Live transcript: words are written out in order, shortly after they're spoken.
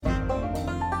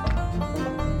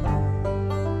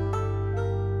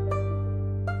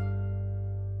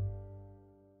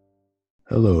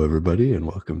Hello, everybody, and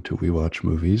welcome to We Watch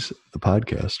Movies, the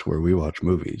podcast where we watch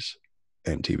movies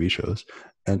and TV shows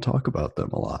and talk about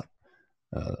them a lot.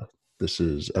 This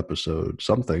is episode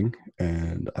something,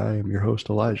 and I am your host,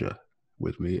 Elijah.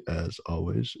 With me, as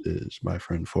always, is my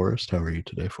friend Forrest. How are you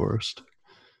today, Forrest?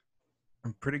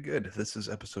 I'm pretty good. This is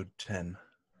episode 10.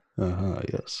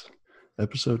 Yes.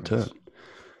 Episode Yes. 10.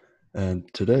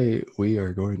 And today we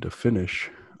are going to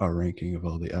finish our ranking of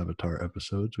all the Avatar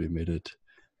episodes. We made it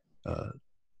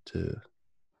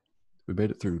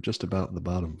through just about the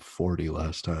bottom 40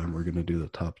 last time. We're going to do the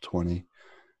top 20,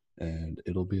 and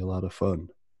it'll be a lot of fun.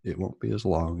 It won't be as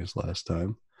long as last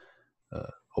time,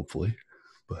 hopefully,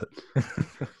 but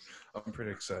I'm pretty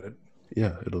excited.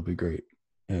 yeah, it'll be great.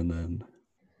 And then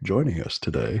joining us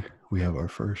today, we have our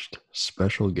first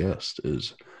special guest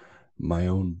is my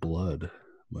own blood,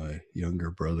 my younger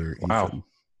brother, Wow. Ethan.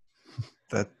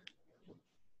 That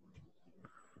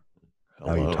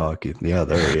Now you're Hello. talking. Yeah,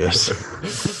 there he is.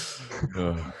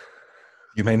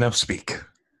 you may now speak.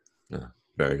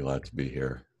 Very glad to be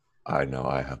here. I know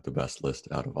I have the best list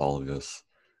out of all of us.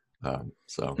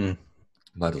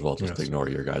 Might as well just ignore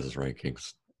your guys'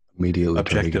 rankings. Immediately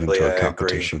turning it Objectively, into a I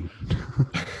competition.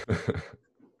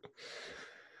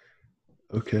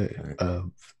 Okay. Right.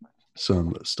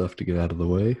 Some stuff to get out of the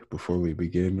way. Before we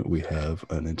begin, we have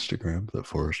an Instagram that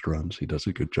Forrest runs. He does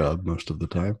a good job most of the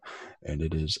time. And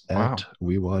it is at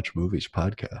We Watch Movies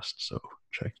Podcast. So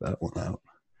check that one out.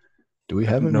 Do we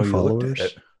have any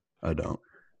followers? I don't.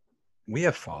 We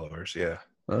have followers, yeah.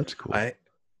 Oh, that's cool. I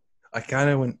kind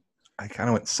of went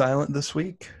silent this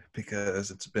week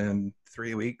because it's been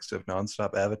 3 weeks of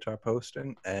nonstop Avatar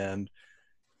posting, and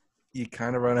you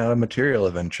kind of run out of material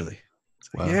eventually.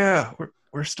 Wow. Yeah,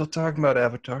 we're still talking about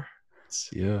Avatar.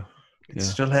 It's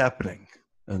still happening.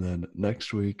 And then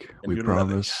next week, we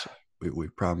promise we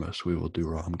will do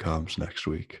rom-coms next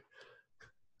week.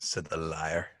 Said the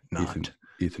liar.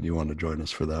 Ethan, you want to join us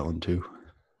for that one too?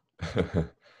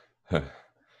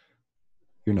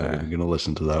 You're not even going to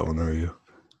listen to that one, are you?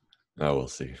 No, we'll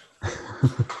see.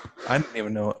 I didn't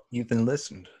even know Ethan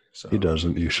listened. So he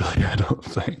doesn't usually, I don't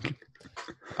think.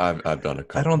 I've done a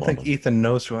couple. I don't think Ethan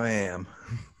knows who I am.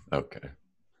 Okay.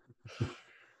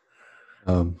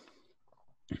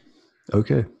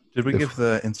 Okay. Did we give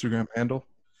the Instagram handle?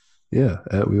 Yeah,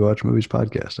 at We Watch Movies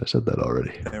Podcast. I said that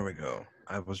already. There we go.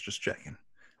 I was just checking.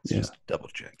 Just double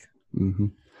check. Mm-hmm.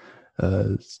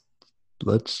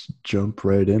 Let's jump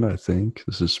right in, I think.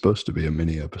 This is supposed to be a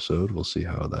mini episode. We'll see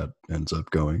how that ends up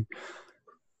going.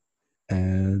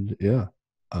 And yeah.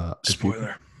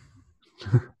 Spoiler.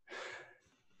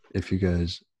 If you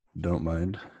guys don't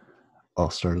mind, I'll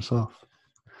start us off.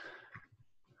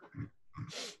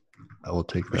 I will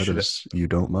take that as you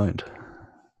don't mind.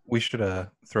 We should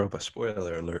throw up a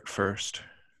spoiler alert first.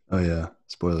 Oh yeah,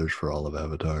 spoilers for all of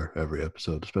Avatar, every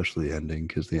episode, especially the ending,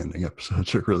 because the ending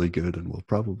episodes are really good and will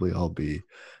probably all be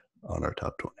on our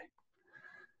top 20.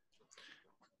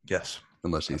 Yes.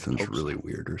 Unless Ethan's really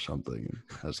weird or something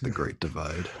and has the Great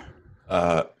Divide.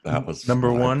 That was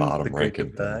number one, bottom the Great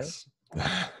ranking Divide.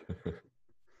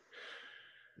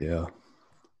 Yeah.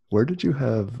 Where did you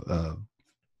have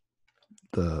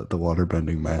the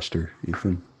waterbending master,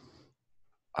 Ethan?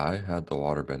 I had the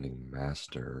waterbending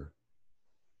master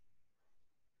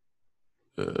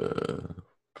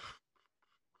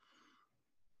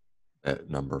at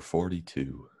number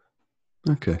 42.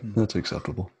 Okay, that's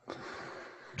acceptable.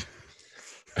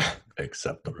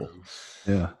 Acceptable.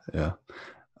 Yeah.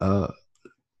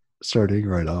 Starting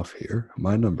right off here,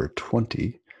 my number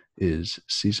 20 is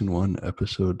season 1,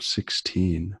 episode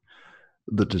 16,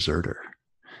 The Deserter.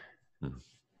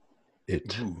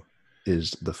 It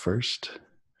is the first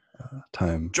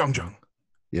time. Zhong.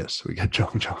 Yes, we get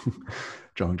Zhong.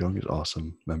 Zhong is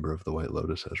awesome. Member of the White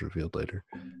Lotus, as revealed later.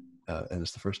 And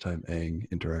it's the first time Aang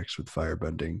interacts with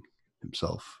firebending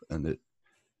himself. And it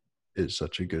is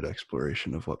such a good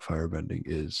exploration of what firebending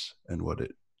is and what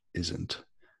it isn't.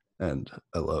 And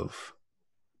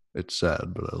it's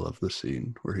sad, but I love the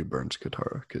scene where he burns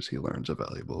Katara because he learns a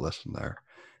valuable lesson there.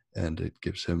 And it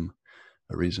gives him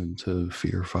a reason to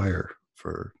fear fire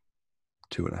for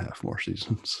 2.5 more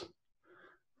seasons.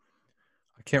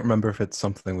 I can't remember if it's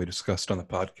something we discussed on the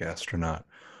podcast or not,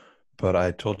 but I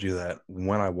told you that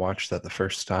when I watched that the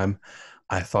first time,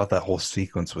 I thought that whole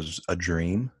sequence was a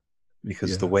dream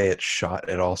because the way it's shot,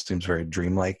 it all seems very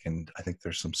dreamlike, and I think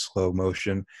there's some slow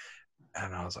motion.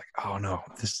 And I was like, oh no,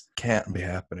 this can't be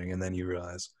happening. And then you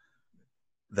realize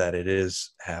that it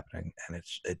is happening, and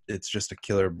it's just a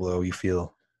killer blow. You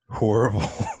feel horrible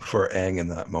for Aang in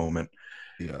that moment.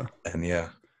 Yeah. And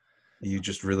you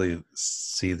just really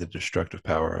see the destructive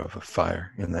power of a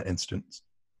fire in that instance.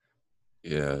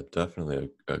 Yeah,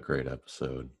 definitely a great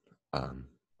episode. Um,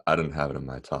 I didn't have it in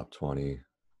my top 20,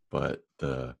 but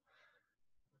the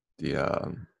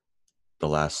the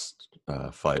last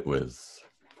fight with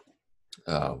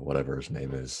whatever his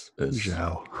name is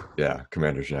Zhao. yeah,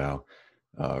 Commander Zhao.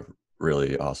 Uh,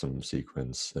 really awesome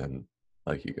sequence, and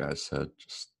like you guys said,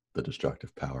 just the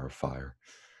destructive power of fire.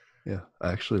 Yeah,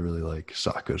 I actually really like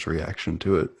Sokka's reaction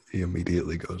to it. He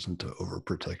immediately goes into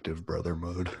overprotective brother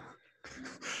mode.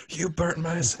 You burnt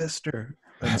my sister.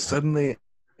 And suddenly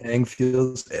Aang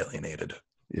feels alienated.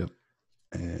 Yep.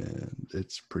 And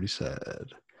it's pretty sad.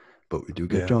 But we do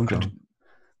get Yeah, Zhong Zhong.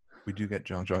 we do get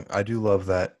Zhang Zhang. I do love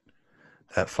that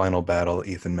final battle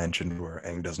Ethan mentioned where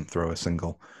Aang doesn't throw a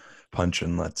single punch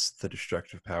and lets the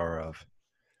destructive power of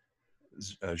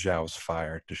Zhao's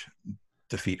fire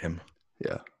defeat him.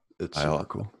 Yeah, it's I super al-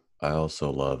 cool. I also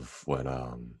love when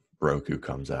Roku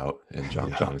comes out in Zhang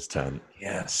Yeah, Zhang's tent.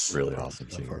 Yes. Really awesome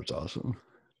that scene. part's awesome.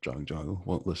 Zhong Zhong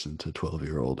won't listen to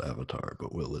 12-year-old Avatar,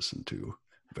 but will listen to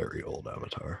very old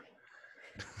Avatar.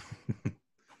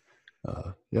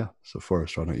 Yeah, so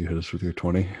Forrest, why don't you hit us with your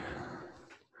 20?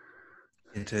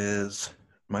 It is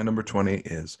my number 20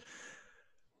 is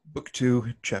Book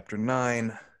 2, Chapter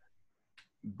 9,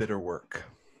 Bitter Work.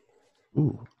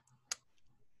 Ooh,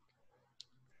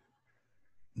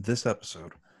 This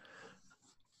episode,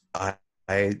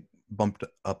 I bumped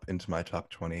up into my top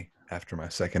 20 after my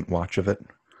second watch of it.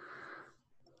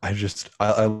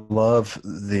 I love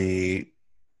the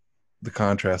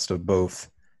contrast of both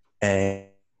Aang,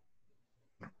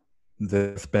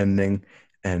 the bending,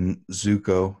 and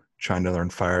Zuko trying to learn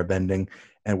firebending,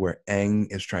 and where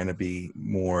Aang is trying to be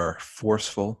more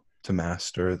forceful to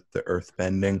master the earth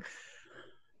bending.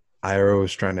 Iroh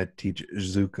is trying to teach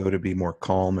Zuko to be more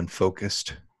calm and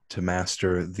focused to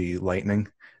master the lightning.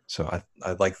 So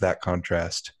I like that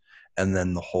contrast. And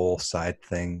then the whole side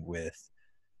thing with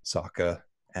Sokka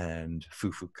and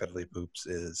Fufu Cuddly Poops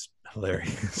is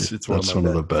hilarious. It's that's one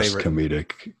of the best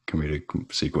favorite.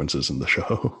 comedic sequences in the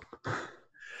show.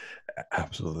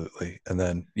 Absolutely. And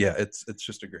then yeah, it's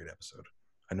just a great episode.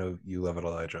 I know you love it,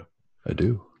 Elijah. I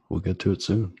do. We'll get to it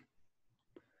soon.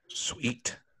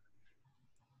 Sweet.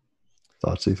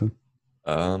 Thoughts, Ethan?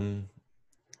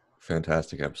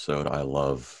 Fantastic episode. I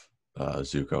love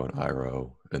Zuko and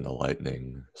Iroh and the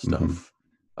lightning stuff.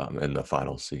 In the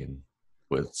final scene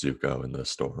with Zuko in the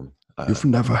storm. You've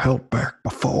never held back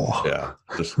before. Yeah,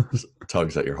 just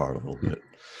tugs at your heart a little bit.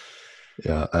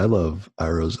 Yeah, I love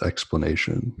Iroh's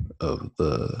explanation of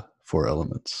the four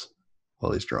elements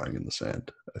while he's drawing in the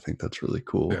sand. I think that's really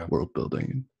cool world building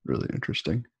and really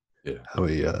interesting. Yeah. How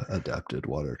he adapted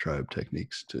water tribe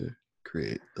techniques to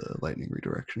create the lightning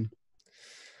redirection.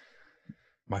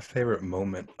 My favorite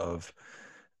moment of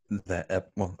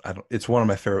that it's one of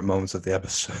my favorite moments of the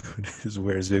episode is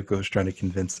where Zuko is trying to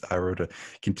convince Iroh to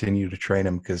continue to train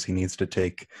him because he needs to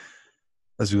take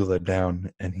Azula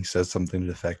down, and he says something to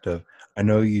the effect of, "I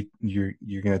know you're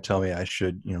going to tell me I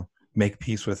should, make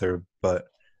peace with her, but,"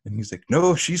 and he's like,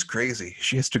 "No, she's crazy.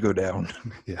 She has to go down."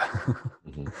 Yeah.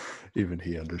 Even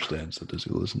he understands that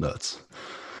Azula's nuts.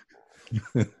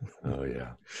 Oh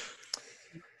yeah.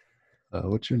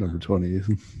 What's your number 20,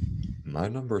 Ethan? My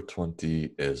number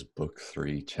 20 is Book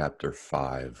 3, Chapter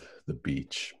 5, The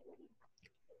Beach.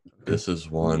 This is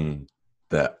one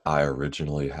that I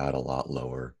originally had a lot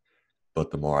lower, but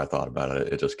the more I thought about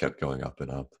it, it just kept going up and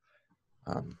up.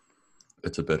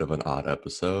 It's a bit of an odd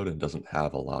episode and doesn't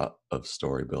have a lot of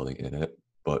story building in it,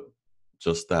 but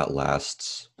just the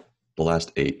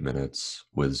last 8 minutes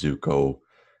with Zuko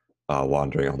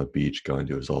wandering on the beach, going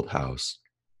to his old house,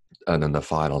 and then the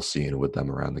final scene with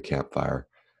them around the campfire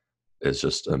is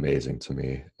just amazing to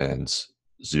me. And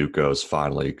Zuko's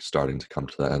finally starting to come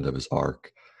to the end of his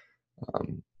arc.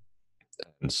 And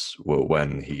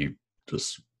when he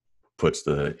just puts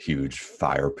the huge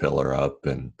fire pillar up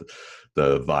and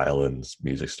the violin's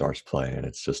music starts playing,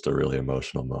 it's just a really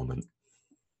emotional moment.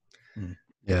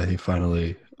 Yeah, he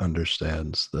finally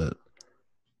understands that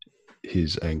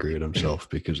he's angry at himself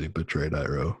because he betrayed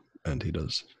Iroh, and he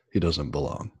doesn't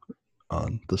belong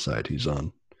on the side he's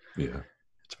on. Yeah.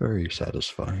 It's very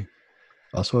satisfying.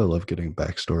 Also, I love getting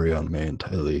backstory on May and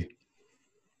Ty Lee.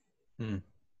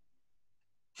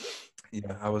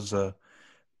 Yeah, I was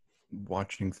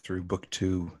watching through Book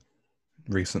 2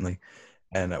 recently,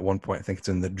 and at one point, I think it's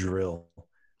in the drill,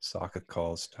 Sokka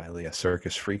calls Ty Lee a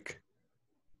circus freak.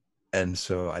 And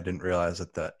so I didn't realize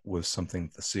that was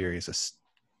something the series,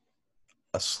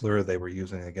 a slur they were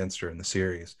using against her in the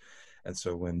series. And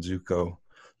so when Zuko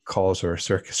calls her a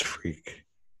circus freak,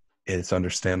 it's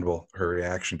understandable her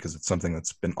reaction because it's something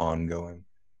that's been ongoing.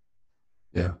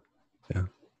 Yeah.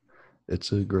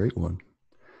 It's a great one.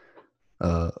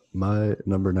 My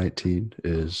number 19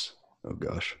 is, oh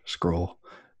gosh, scroll.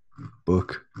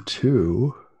 Book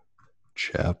 2,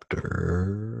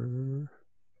 chapter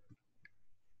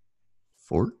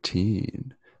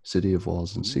 14, City of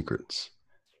Walls and Secrets.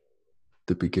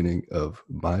 The beginning of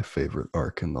my favorite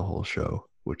arc in the whole show,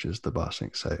 which is the Ba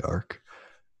Sing Se arc.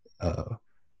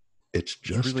 It's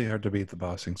It's really hard to beat the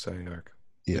Ba Sing Se arc.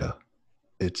 Yeah,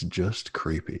 it's just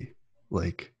creepy.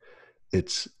 Like,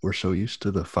 we're so used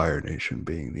to the Fire Nation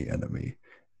being the enemy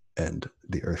and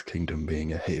the Earth Kingdom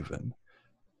being a haven,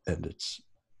 and it's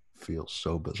feels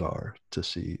so bizarre to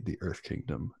see the Earth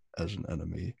Kingdom as an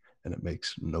enemy, and it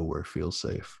makes nowhere feel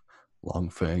safe.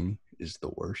 Longfang is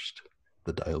the worst.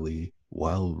 The Dai Li,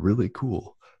 while really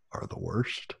cool, are the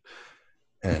worst.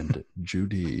 And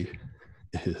Judy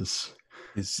is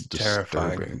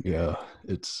terrifying. disturbing. Yeah,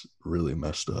 it's really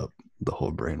messed up. The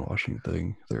whole brainwashing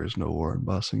thing. There is no war in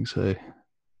Ba Sing Se.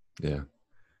 Yeah.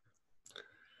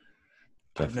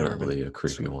 I've never Definitely been a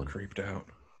creepy so one. creeped out.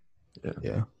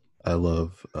 Yeah. I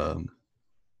love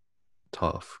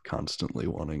Toph constantly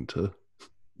wanting to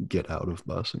get out of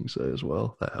Ba Sing Se as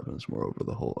well. That happens more over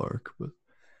the whole arc, but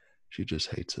she just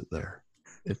hates it there.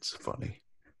 It's funny.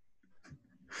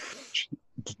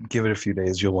 Give it a few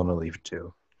days, you'll want to leave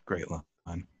too. Great line.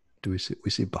 We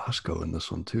see Bosco in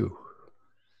this one too.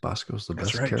 Bosco's the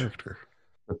That's best right. character.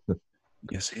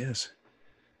 Yes, he is.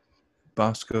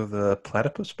 Bosco the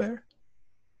platypus bear?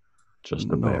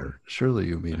 Just a bear. Surely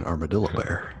you mean Armadillo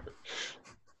Bear.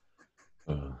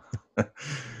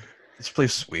 This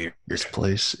place is weird. This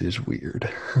place is weird.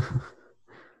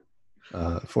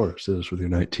 Forrest, hit us with your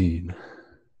 19.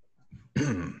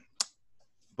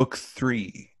 Book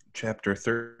 3, Chapter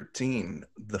 13,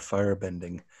 The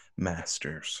Firebending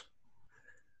Masters.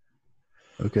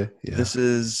 Okay, yeah. This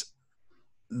is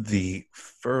the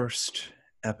first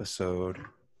episode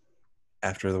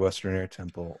after the Western Air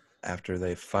Temple, after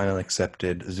they finally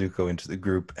accepted Zuko into the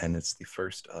group, and it's the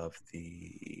first of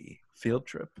the field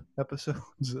trip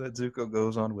episodes that Zuko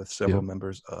goes on with several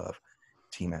members of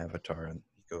Team Avatar, and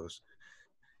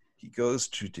he goes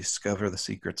to discover the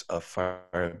secrets of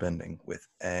firebending with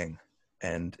Aang,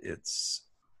 and it's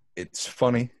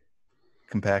funny,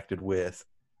 compacted with,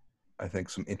 I think,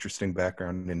 some interesting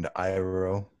background into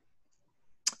Iroh,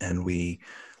 and we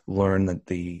learn that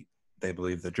they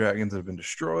believe the dragons have been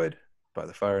destroyed by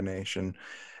the Fire Nation,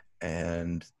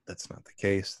 and that's not the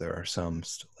case. There are some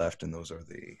still left, and those are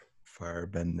the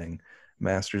firebending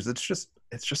masters. It's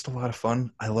just a lot of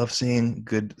fun. I love seeing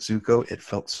good Zuko. It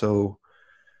felt so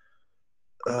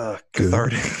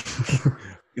cathartic.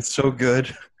 It's so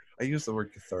good. I use the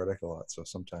word cathartic a lot, so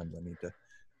sometimes I need to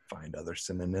find other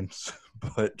synonyms.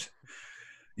 But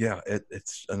yeah,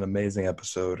 it's an amazing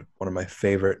episode. One of my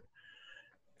favorite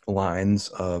lines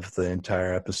of the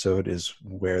entire episode is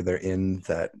where they're in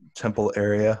that temple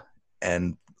area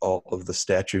and all of the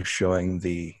statues showing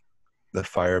the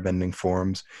firebending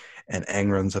forms, and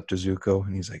Aang runs up to Zuko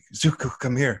and he's like, "Zuko,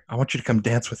 come here. I want you to come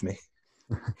dance with me."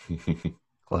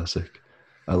 Classic.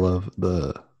 I love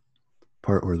the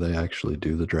part where they actually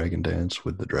do the dragon dance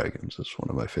with the dragons. It's one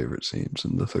of my favorite scenes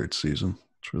in the 3rd season.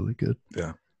 It's really good.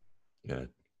 Yeah. Yeah,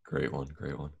 great one.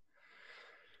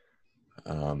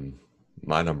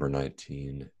 My number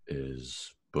 19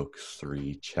 is Book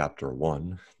 3, Chapter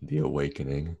 1, The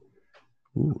Awakening.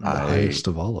 Ooh, the highest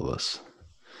of all of us.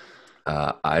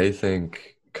 I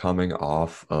think coming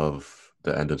off of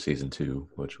the end of Season 2,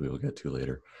 which we will get to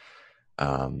later,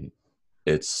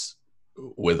 it's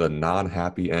with a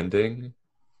non-happy ending,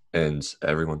 and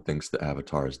everyone thinks the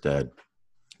Avatar is dead.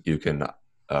 You can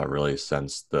really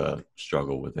sense the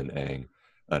struggle within Aang,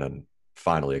 and then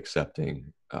finally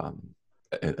accepting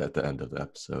at the end of the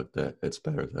episode that it's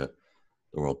better that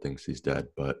the world thinks he's dead.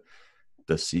 But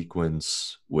the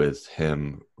sequence with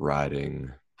him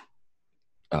riding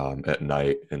at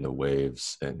night in the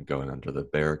waves and going under the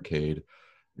barricade,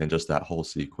 and just that whole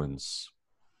sequence,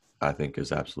 I think,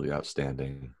 is absolutely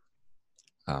outstanding.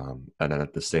 And then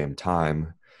at the same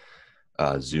time,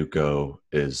 Zuko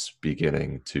is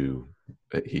beginning to,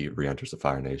 he re-enters the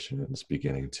Fire Nation and is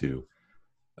beginning to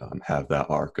have that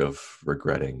arc of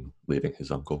regretting leaving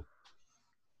his uncle.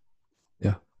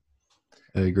 Yeah,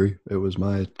 I agree. It was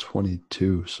my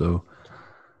 22, so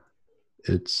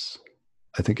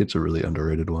I think it's a really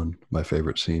underrated one. My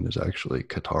favorite scene is actually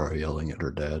Katara yelling at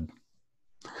her dad.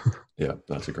 Yeah,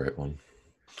 that's a great one.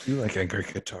 You like angry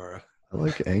Katara. I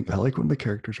like when the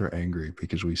characters are angry,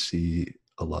 because we see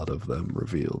a lot of them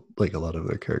revealed, like a lot of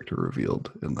their character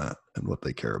revealed in that and what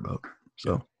they care about.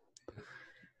 So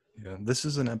yeah, this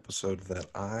is an episode that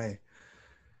I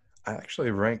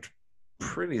actually ranked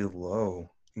pretty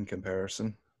low in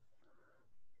comparison.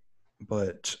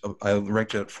 but I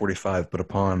ranked it at 45. But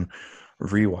upon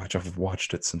rewatch, I've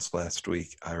watched it since last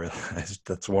week. I realized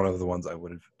that's one of the ones I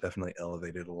would have definitely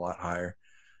elevated a lot higher.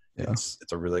 Yeah. It's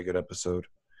a really good episode.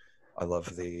 I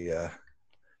love the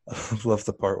I love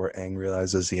the part where Aang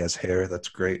realizes he has hair. That's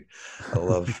great. I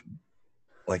love,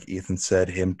 like Ethan said,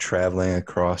 him traveling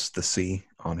across the sea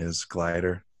on his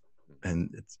glider, and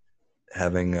it's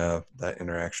having that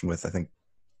interaction with, I think,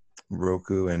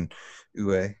 Roku and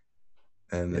Ue,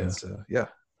 and Yeah.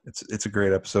 it's a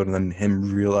great episode. And then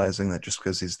him realizing that just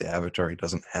because he's the Avatar, he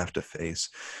doesn't have to face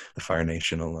the Fire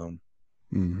Nation alone.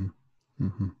 Mm-hmm.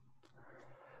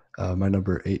 Mm-hmm. My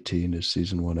number 18 is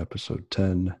season 1, episode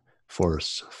 10,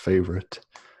 Forrest's favorite,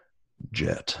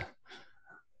 Jet.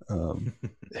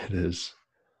 It is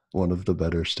one of the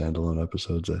better standalone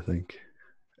episodes, I think.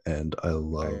 And I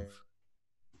love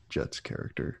Jet's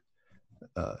character.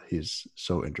 He's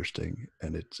so interesting,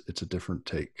 and it's a different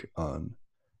take on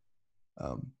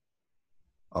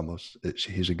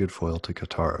he's a good foil to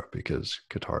Katara, because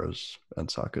Katara's and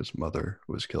Sokka's mother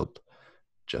was killed.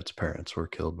 Jet's parents were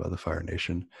killed by the Fire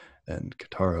Nation, and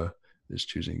Katara is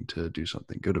choosing to do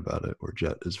something good about it, where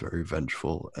Jet is very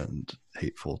vengeful and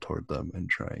hateful toward them and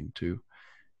trying to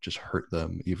just hurt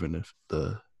them, even at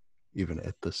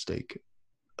the stake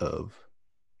of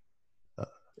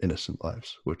innocent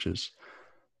lives, which is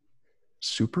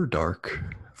super dark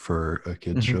for a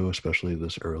kids show, especially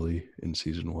this early in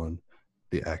season 1.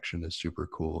 The action is super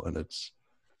cool, and it's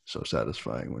so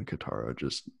satisfying when Katara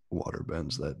just water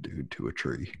bends that dude to a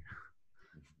tree.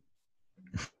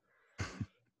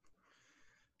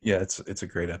 Yeah, it's a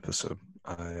great episode.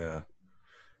 I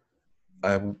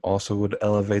also would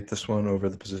elevate this one over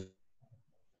the position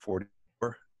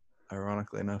 44,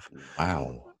 ironically enough.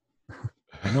 Wow.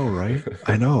 I know, right?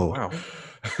 I know. Wow.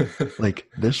 Like,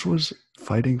 this was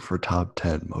fighting for top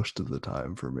 10 most of the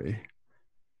time for me.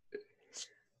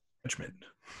 Judgment.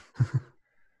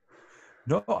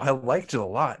 No, I liked it a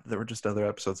lot. There were just other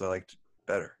episodes I liked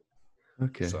better.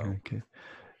 Okay, So. okay.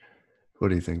 What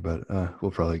do you think about it?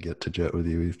 We'll probably get to Jet with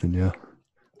you, Ethan, yeah?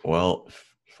 Well,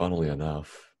 funnily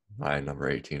enough, my number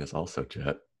 18 is also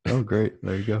Jet. Oh, great.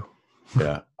 There you go.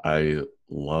 Yeah, I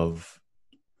love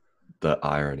the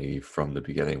irony from the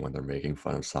beginning when they're making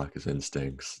fun of Sokka's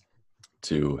instincts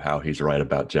to how he's right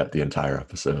about Jet the entire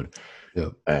episode.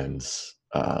 Yep. And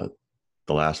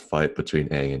the last fight between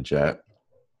Aang and Jet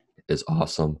is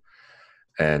awesome.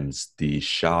 And the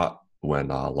shot when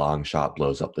Long Shot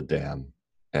blows up the dam,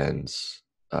 and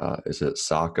is it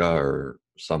Sokka or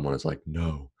someone is like,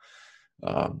 no.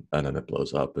 And then it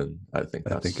blows up, and I think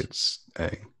it's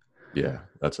Aang. Yeah,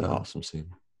 that's an awesome scene.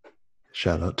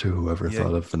 Shout out to whoever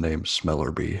thought of the name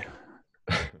Smellerbee.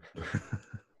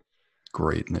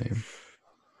 Great name.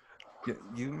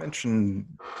 You mentioned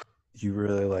you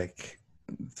really like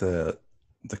the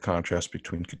contrast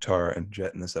between Katara and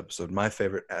Jet in this episode. My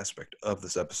favorite aspect of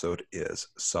this episode is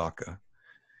Sokka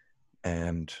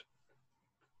and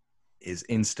his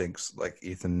instincts, like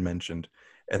Ethan mentioned,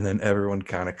 and then everyone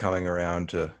kind of coming around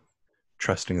to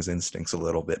trusting his instincts a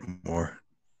little bit more.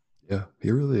 Yeah,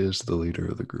 he really is the leader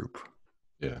of the group.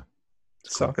 Yeah.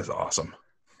 Sokka's awesome.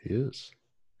 He is.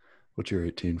 What's your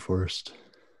 18, Forrest?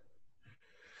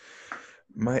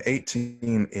 My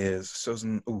 18 is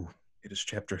Sozin. It is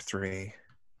chapter 3.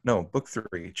 No, book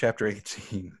 3, chapter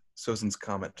 18. Sozin's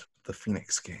Comet, the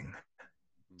Phoenix King.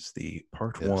 It's the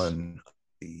part 1,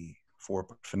 the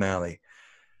 4-part finale.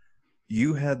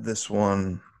 You had this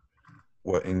one,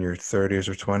 what, in your 30s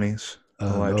or 20s,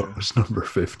 Elijah? No, it was number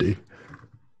 50.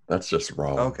 That's just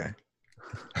wrong. Okay.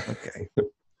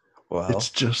 Well, it's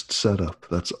just set up.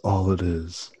 That's all it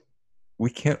is. We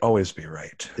can't always be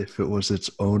right. If it was its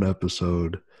own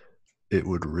episode, it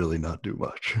would really not do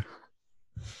much.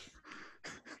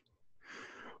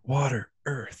 Water,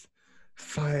 earth,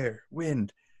 fire,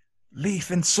 wind, leaf,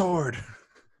 and sword.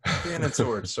 Fan and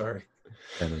sword, sorry.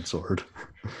 Fan and sword.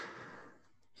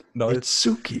 No, it's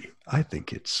Suki. I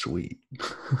think it's sweet.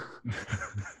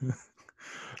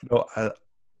 No,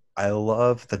 I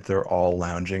love that they're all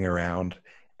lounging around,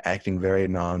 acting very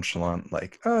nonchalant,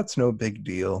 like, oh, it's no big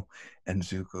deal. And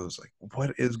Zuko's like,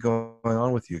 what is going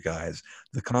on with you guys?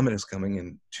 The comet is coming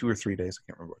in 2 or 3 days. I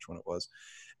can't remember which one it was.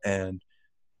 And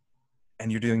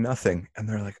you're doing nothing. And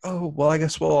they're like, oh, well, I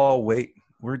guess we'll all wait.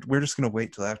 We're just going to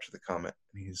wait till after the comet.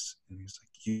 And he's like,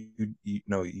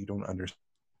 you don't understand.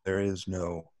 There is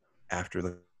no after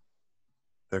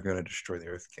they're going to destroy the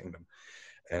Earth Kingdom.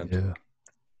 And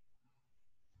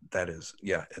that is,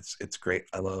 it's great.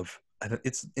 I love,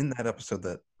 it's in that episode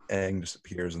that Aang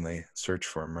disappears and they search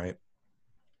for him, right?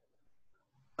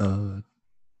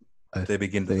 They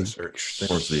begin the search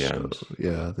towards the end.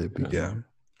 Yeah, they begin.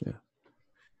 Yeah.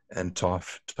 and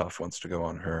Toph wants to go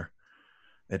on her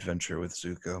adventure with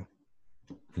Zuko.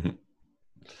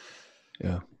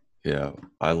 Yeah,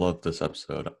 I love this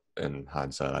episode. In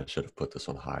hindsight, I should have put this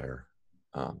one higher.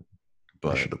 I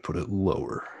But should have put it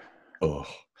lower.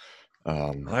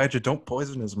 Elijah, don't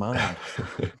poison his mind.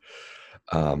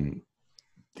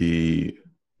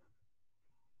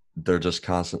 They're just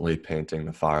constantly painting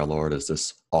the Fire Lord as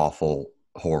this awful,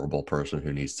 horrible person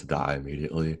who needs to die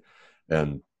immediately,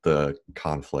 and the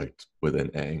conflict within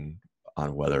Aang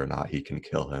on whether or not he can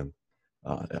kill him,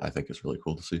 I think is really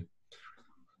cool to see.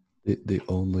 The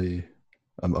only,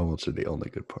 I won't say the only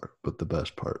good part, but the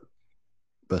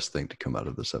best thing to come out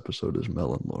of this episode is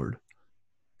Melon Lord.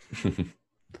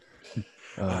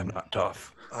 I'm not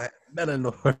tough. I'm Melon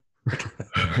Lord.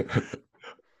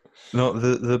 No,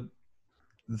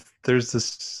 there's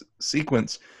this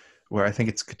sequence where I think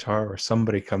it's Katara or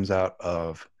somebody comes out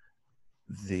of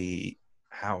the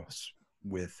house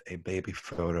with a baby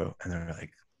photo, and they're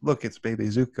like, "Look, it's baby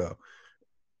Zuko,"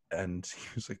 and he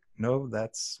was like, "No,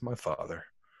 that's my father,"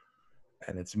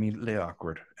 and it's immediately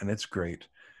awkward, and it's great.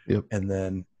 Yep. And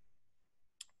then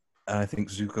I think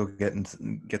Zuko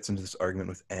gets into this argument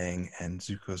with Aang, and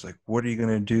Zuko's like, "What are you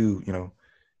gonna do? You know,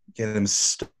 get him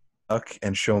stuck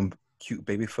and show him cute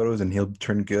baby photos, and he'll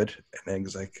turn good." And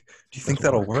Aang's like, "Do you think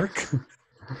that'll work?"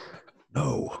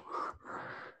 No.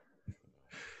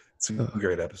 It's a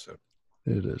great episode.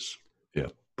 It is. Yeah.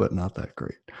 But not that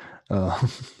great.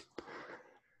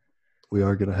 We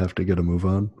are going to have to get a move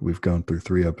on. We've gone through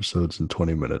 3 episodes in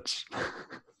 20 minutes.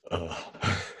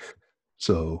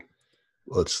 So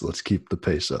let's keep the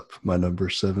pace up. My number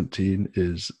 17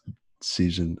 is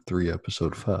season 3,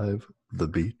 episode 5, The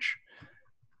Beach.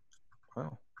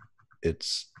 Wow.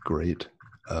 It's great.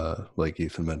 Like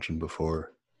Ethan mentioned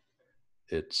before,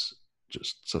 it's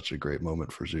just such a great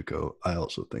moment for Zuko. I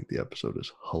also think the episode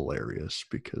is hilarious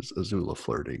because Azula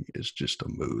flirting is just a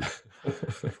mood.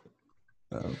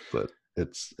 But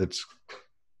it's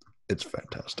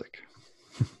fantastic.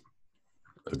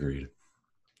 Agreed.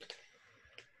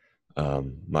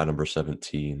 My number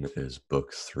 17 is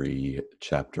book 3,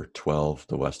 chapter 12,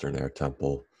 The Western Air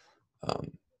Temple.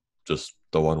 Just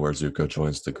the one where Zuko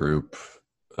joins the group.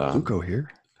 Zuko here?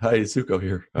 Hi, Zuko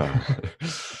here.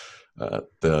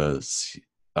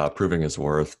 Proving his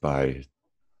worth by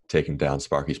taking down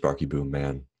Sparky Boom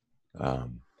Man.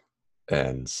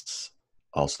 And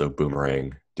also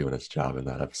Boomerang doing its job in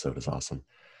that episode is awesome.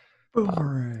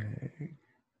 Boomerang.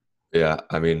 Yeah,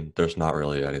 I mean, there's not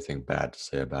really anything bad to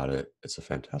say about it. It's a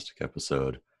fantastic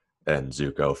episode. And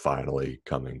Zuko finally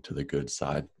coming to the good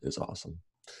side is awesome.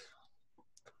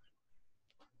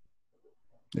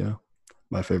 Yeah.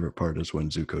 My favorite part is when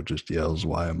Zuko just yells,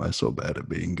 "Why am I so bad at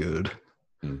being good?"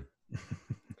 Mm.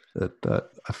 That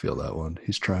I feel that one.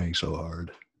 He's trying so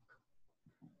hard.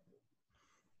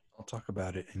 I'll talk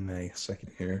about it in a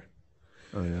second here.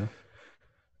 Oh, yeah?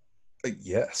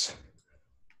 Yes.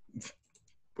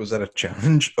 Was that a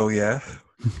challenge? Oh, yeah?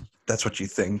 That's what you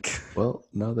think. Well,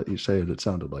 now that you say it, it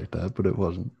sounded like that, but it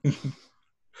wasn't.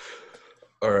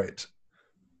 All right.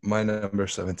 My number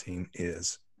 17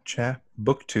 is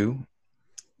book 2,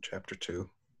 chapter 2,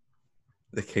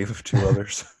 The Cave of Two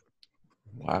Lovers.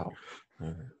 Wow.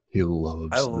 He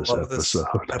loves this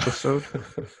episode.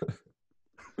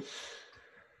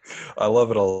 I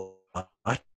love it a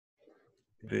lot.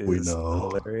 It is know.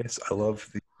 hilarious. I love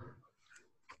the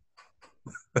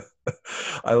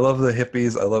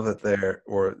hippies. I love that they're,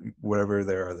 or whatever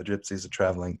they are, the gypsies, a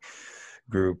traveling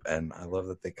group, and I love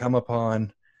that they come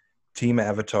upon Team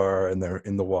Avatar and they're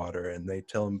in the water, and they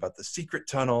tell them about the secret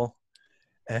tunnel.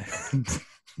 And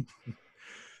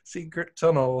secret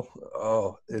tunnel.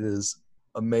 Oh, it is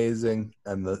amazing.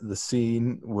 And the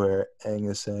scene where Aang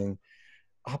is saying,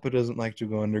 Appa doesn't like to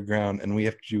go underground, and we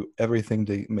have to do everything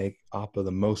to make Appa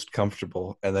the most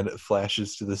comfortable. And then it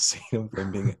flashes to the scene of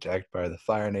them being attacked by the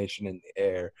Fire Nation in the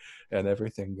air and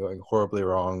everything going horribly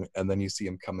wrong. And then you see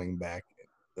him coming back,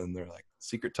 and they're like,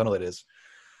 secret tunnel it is.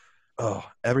 Oh,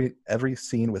 every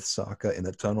scene with Sokka in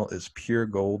the tunnel is pure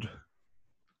gold.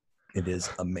 It is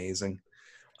amazing.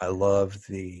 I love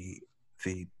the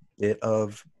bit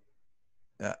of,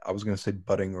 I was going to say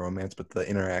budding romance, but the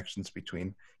interactions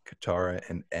between Katara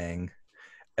and Aang,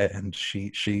 and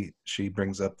she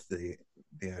brings up the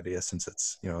idea, since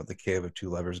it's, you know, the Cave of Two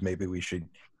Lovers, maybe we should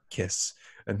kiss.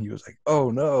 And he was like, "Oh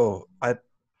no,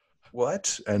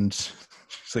 what?" And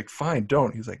she's like, "Fine,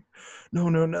 don't." He's like,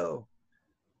 "No.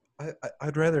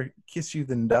 I'd rather kiss you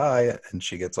than die." And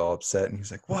she gets all upset, and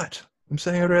he's like, "What? I'm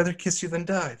saying I'd rather kiss you than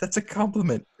die. That's a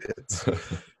compliment."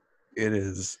 It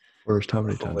is Forrest, how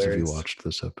many times have you hilarious. watched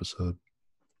this episode?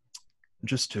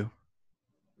 Just 2.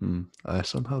 I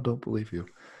somehow don't believe you.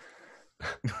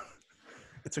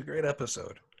 It's a great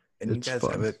episode, and It's you guys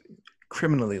fun. have it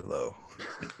criminally low.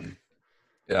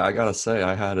 Yeah, I gotta say,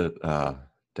 I had it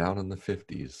down in the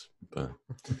 50s, but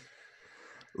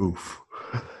Oof.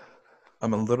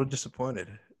 I'm a little disappointed,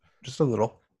 just a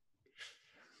little.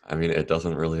 I mean, it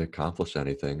doesn't really accomplish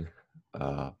anything,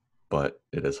 but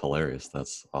it is hilarious.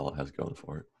 That's all it has going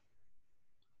for it.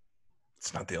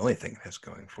 It's not the only thing it has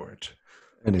going for it.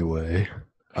 Anyway,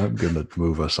 I'm going to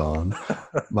move us on.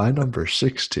 My number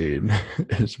 16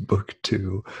 is Book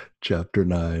 2, Chapter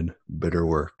 9, Bitter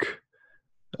Work.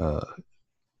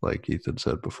 Like Ethan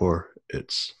said before,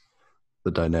 it's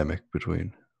the dynamic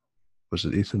between, was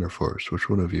it Ethan or Forrest? Which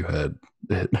one of you had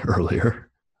it earlier?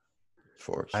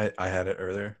 Forrest. I had it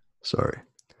earlier. Sorry.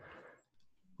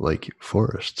 Like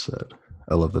Forrest said,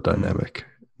 I love the dynamic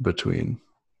between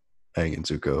Aang and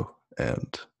Zuko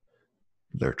and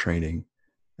their training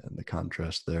and the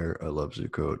contrast there. I love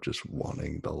Zuko just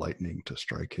wanting the lightning to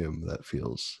strike him. That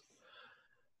feels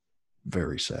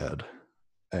very sad.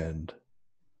 And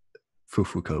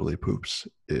Fufu Cuddly Poops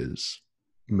is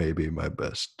maybe my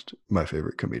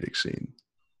favorite comedic scene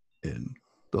in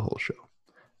the whole show.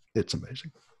 It's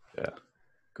amazing. Yeah,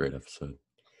 great episode.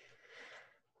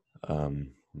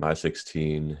 My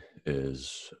 16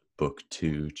 is Book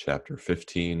 2, Chapter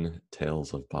 15,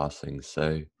 Tales of Ba Sing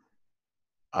Se.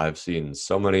 I've seen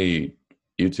so many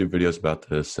YouTube videos about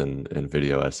this and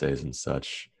video essays and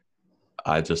such.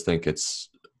 I just think it's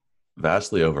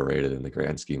vastly overrated in the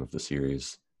grand scheme of the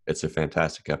series. It's a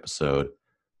fantastic episode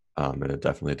and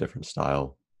definitely a different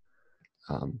style.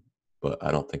 But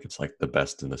I don't think it's like the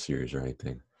best in the series or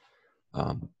anything.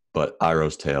 But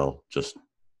Iroh's tale just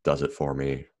does it for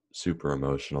me. Super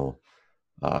emotional,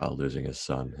 losing his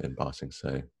son in Ba Sing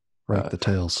Se. Rank the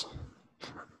tales.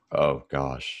 Oh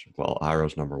gosh. Well,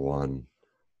 Iroh's number 1,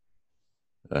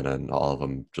 and then all of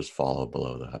them just follow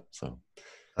below that. So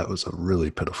that was a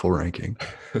really pitiful ranking.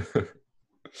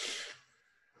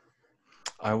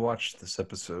 I watched this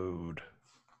episode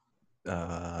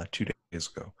 2 days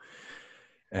ago,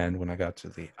 and when I got to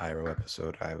the Iroh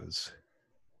episode, I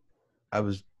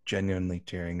was genuinely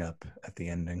tearing up at the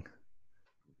ending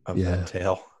of that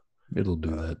tale. It'll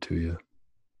do that to you.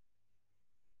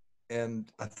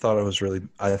 And I thought it was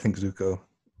I think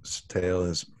Zuko's tale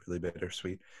is really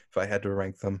bittersweet. If I had to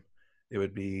rank them, it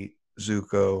would be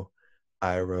Zuko,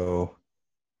 Iroh,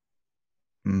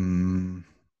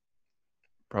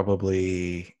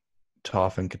 probably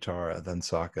Toph and Katara, then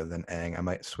Sokka, then Aang. I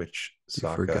might switch Sokka.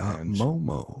 You forgot and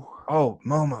Momo. Oh,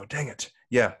 Momo, dang it.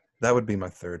 Yeah, that would be my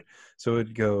third. So it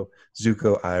would go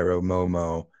Zuko, Iroh,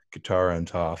 Momo, Katara and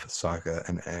Toph, Sokka,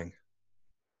 and Aang.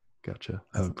 Gotcha.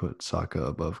 I would put Sokka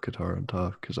above Katara and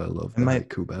Toph because I love the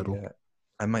haiku battle. Yeah,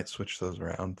 I might switch those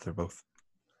around. They're both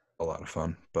a lot of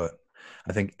fun, but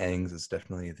I think Aang's is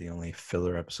definitely the only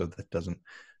filler episode that doesn't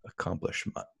accomplish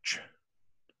much.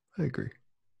 I agree.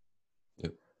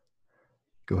 Yep.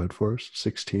 Go ahead, Forrest.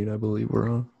 16, I believe we're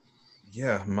on.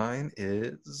 Yeah, mine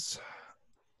is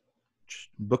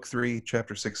Book 3,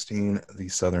 Chapter 16, The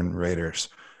Southern Raiders.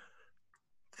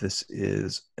 This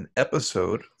is an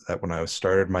episode that when I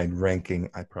started my ranking,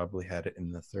 I probably had it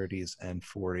in the 30s and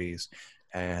 40s.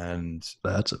 And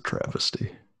that's a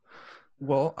travesty.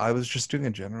 Well, I was just doing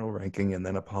a general ranking, and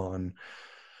then upon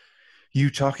you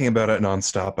talking about it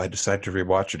nonstop, I decided to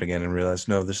rewatch it again and realized,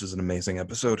 no, this is an amazing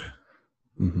episode.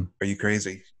 Mm-hmm. Are you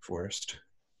crazy, Forrest?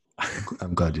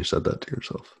 I'm glad you said that to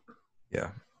yourself. Yeah.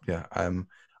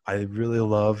 I really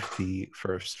love the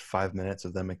first 5 minutes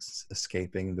of them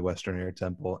escaping the Western Air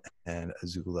Temple and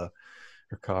Azula,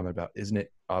 her comment about, isn't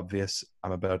it obvious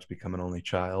I'm about to become an only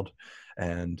child?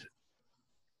 And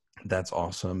that's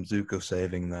awesome. Zuko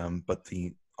saving them, but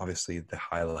obviously the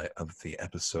highlight of the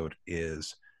episode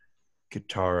is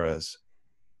Katara's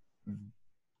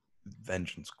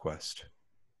vengeance quest.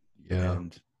 Yeah.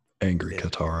 And angry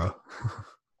Katara.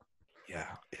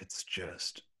 Yeah, it's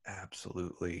just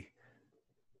absolutely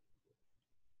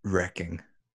wrecking.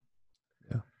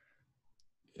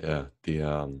 Yeah.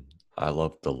 I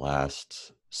love the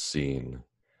last scene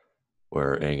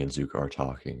where Aang and Zuko are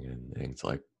talking, and Aang's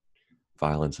like,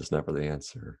 violence is never the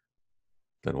answer.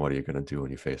 Then what are you going to do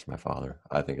when you face my father?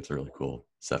 I think it's a really cool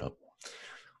setup.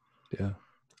 Yeah.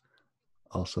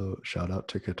 Also, shout out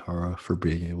to Katara for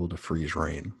being able to freeze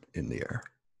rain in the air.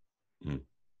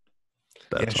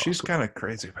 That's she's awesome. Kind of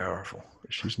crazy powerful.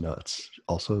 She's nuts.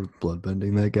 Also,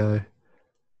 bloodbending that guy.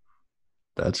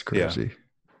 That's crazy.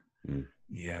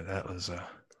 Yeah, that was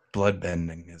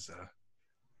bloodbending is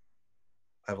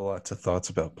I have lots of thoughts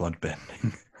about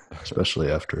bloodbending. Especially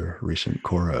after recent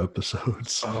Korra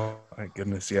episodes. Oh my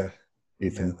goodness, yeah.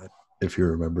 Ethan, if you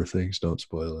remember things, don't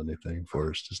spoil anything.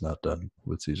 Forrest is not done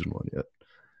with season 1 yet.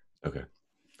 Okay.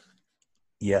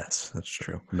 Yes, that's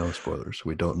true. No spoilers.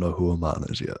 We don't know who Amon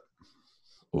is yet.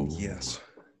 Ooh. Yes.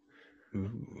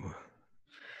 Ooh.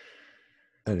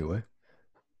 Anyway.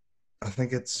 I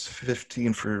think it's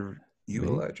 15 for you,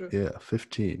 Elijah. Yeah,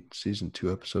 15. Season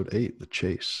 2, episode 8, The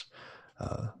Chase.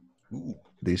 Ooh.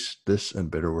 This and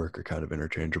Bitterwork are kind of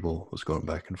interchangeable. Was going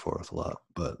back and forth a lot,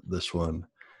 but this one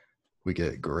we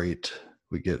get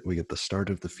the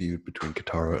start of the feud between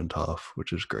Katara and Toph,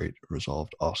 which is great,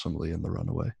 resolved awesomely in the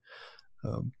runaway.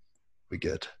 We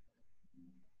get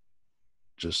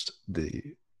just the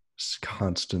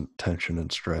constant tension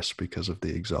and stress because of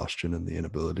the exhaustion and the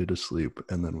inability to sleep,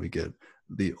 and then we get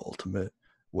the ultimate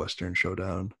Western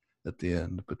showdown at the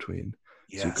end between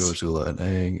Zuko, Azula, and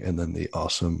Aang, and then the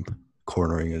awesome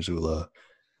cornering Azula,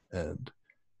 and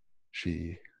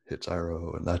she hits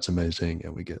Iroh, and that's amazing,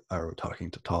 and we get Iroh talking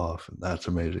to Toph, and that's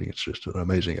amazing. It's just an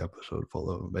amazing episode full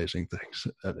of amazing things,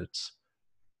 and it's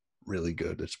really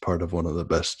good. It's part of one of the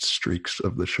best streaks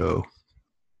of the show,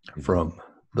 from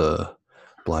the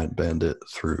Blind Bandit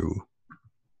through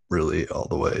really all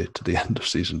the way to the end of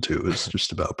season 2 is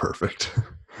just about perfect.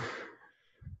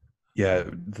 Yeah,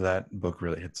 that book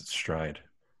really hits its stride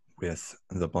with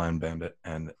the Blind Bandit,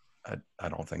 and I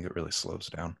don't think it really slows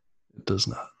down. It does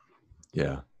not.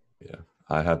 Yeah.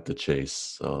 I have The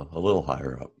Chase a little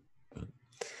higher up. But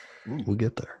we'll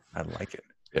get there. I like it.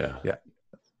 Yeah.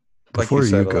 Before like you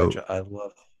said, you go, Elijah, I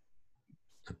love.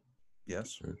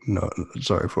 Yes. No,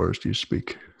 sorry, Forrest. You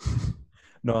speak.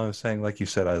 No, I was saying, like you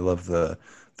said, I love the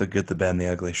good, the bad, and the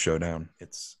ugly showdown.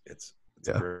 It's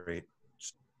a great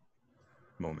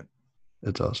moment.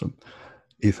 It's awesome.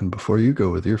 Ethan, before you go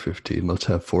with your 15, let's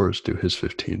have Forrest do his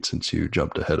 15 since you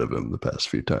jumped ahead of him the past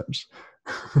few times.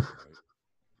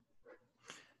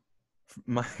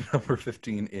 My number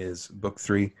 15 is Book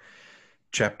 3,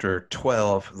 Chapter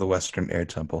 12, The Western Air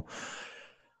Temple.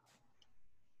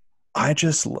 I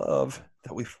just love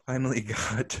that we finally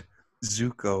got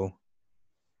Zuko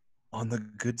on the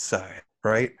good side,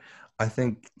 right? I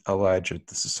think, Elijah,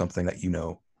 this is something that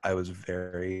I was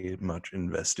very much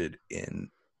invested in,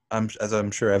 as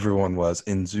I'm sure everyone was,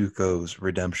 in Zuko's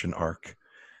redemption arc.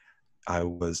 I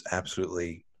was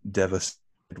absolutely devastated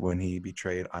when he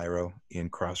betrayed Iroh in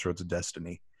Crossroads of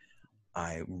Destiny.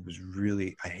 I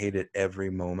hated every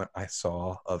moment I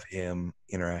saw of him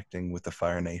interacting with the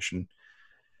Fire Nation.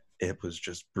 It was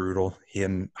just brutal.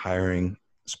 Him hiring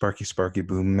Sparky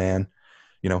Boom Man,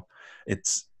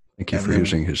 Thank you for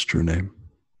using his true name.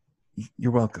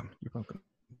 You're welcome.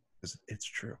 It's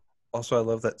true. Also, I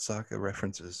love that Sokka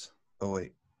references. Oh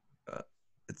wait,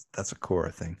 that's a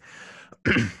Korra thing.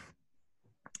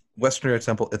 Western Air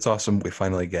Temple. It's awesome. We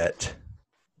finally get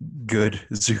good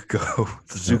Zuko.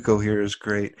 The Zuko here is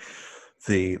great.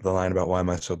 The line about why am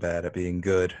I so bad at being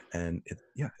good, and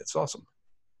it's awesome.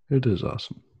 It is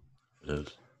awesome. It is.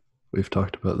 We've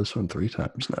talked about this one 3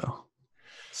 times now.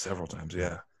 Several times,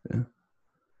 yeah.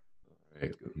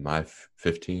 Right. My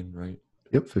 15, right?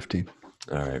 Yep, 15.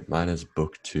 All right. Mine is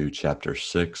Book 2, Chapter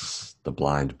 6, The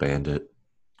Blind Bandit.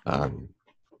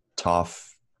 Toph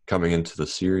coming into the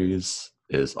series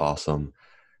is awesome.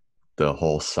 The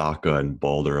whole Sokka and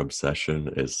Boulder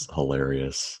obsession is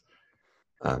hilarious.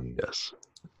 Yes.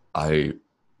 I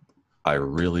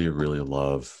really, really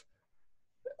love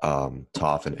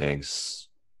Toph and Aang's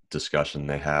discussion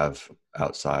they have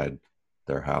outside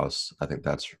their house. I think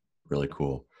that's really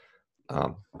cool.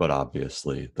 But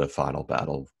obviously the final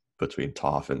battle between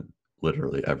Toph and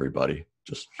literally everybody,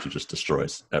 she just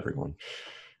destroys everyone.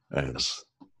 And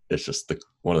it's just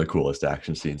one of the coolest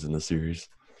action scenes in the series.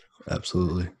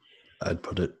 Absolutely. I'd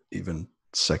put it even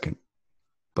second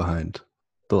behind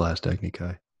The Last Agni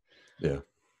Kai. Yeah.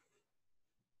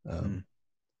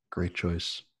 Great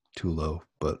choice. Too low,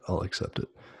 but I'll accept it.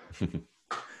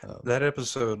 That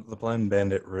episode, The Blind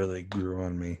Bandit, really grew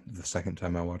on me the second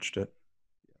time I watched it,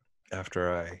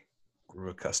 after I grew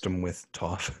accustomed with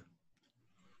Toph.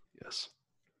 Yes.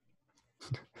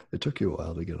 It took you a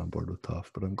while to get on board with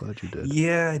Toph, but I'm glad you did.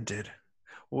 Yeah, I did.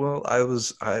 Well,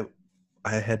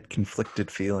 I had conflicted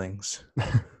feelings.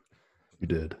 You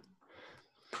did.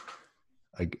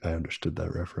 I understood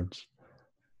that reference.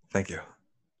 Thank you.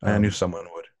 I knew someone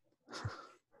would.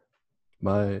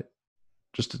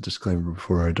 Just a disclaimer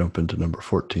before I jump into number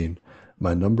 14.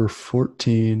 My number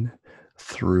 14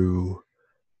 through,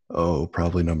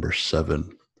 probably number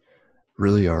 7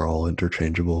 really are all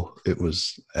interchangeable. It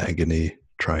was agony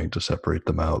trying to separate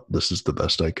them out. This is the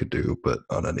best I could do, but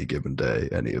on any given day,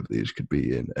 any of these could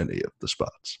be in any of the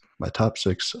spots. My top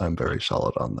 6, I'm very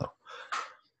solid on, though.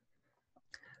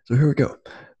 So here we go.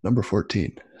 Number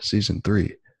 14, Season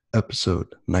 3,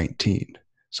 Episode 19,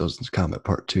 Sozin's Comet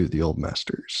Part 2, The Old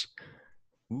Masters.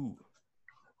 Ooh.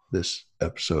 This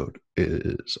episode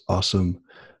is awesome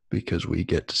because we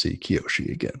get to see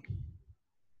Kiyoshi again.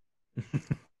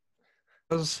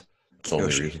 That's the only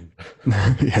Kiyoshi. reason.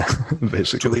 Yeah, Do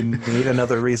basically. we need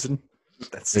another reason?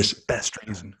 That's the best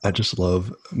reason. I just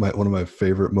love one of my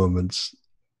favorite moments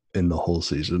in the whole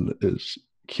season is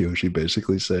Kiyoshi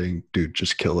basically saying, dude,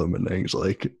 just kill him. And Aang's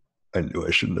like, I knew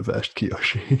I shouldn't have asked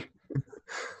Kiyoshi.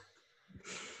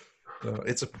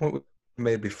 It's a point we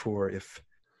made before. If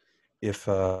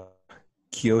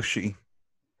Kiyoshi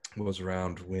was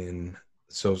around when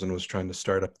Sozin was trying to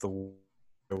start up the war,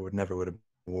 there never would have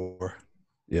been war.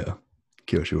 Yeah,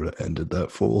 Kiyoshi would have ended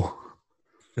that fool.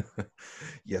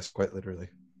 Yes, quite literally.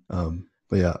 But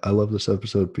yeah, I love this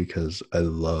episode because I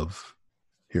love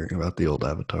hearing about the old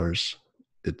avatars.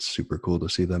 It's super cool to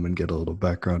see them and get a little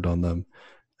background on them.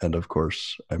 And of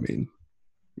course, I mean,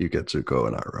 you get Zuko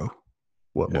and Iroh.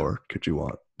 What more could you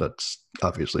want? That's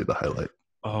obviously the highlight.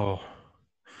 Oh,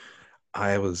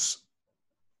 I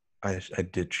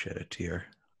did shed a tear.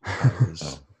 I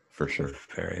was for sure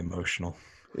very emotional.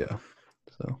 Yeah.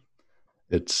 So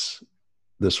this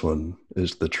one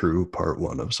is the true part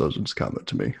one of Sozin's Comet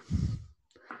to me.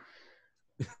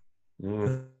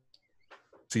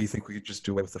 So you think we could just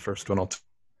do away with the first one?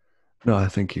 No, I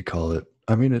think you call it.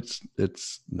 I mean,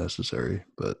 it's necessary,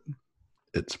 but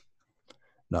it's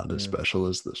not as special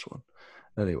as this one.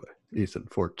 Anyway, Ethan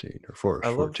 14 or Forrest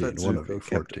 14. One of you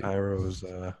 14. I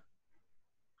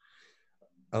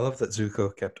love that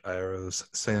Zuko kept Iroh's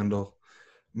sandal.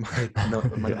 My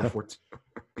number 14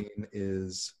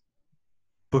 is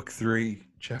Book 3,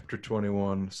 Chapter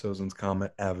 21, Sozin's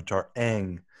Comet, Avatar,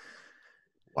 Aang.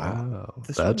 Wow,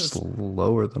 that's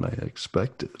lower than I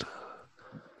expected.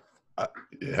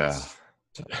 Yeah.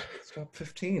 It's top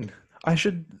 15. I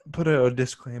should put a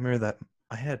disclaimer that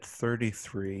I had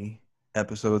 33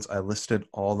 episodes. I listed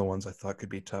all the ones I thought could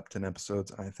be top 10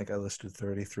 episodes. I think I listed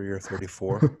 33 or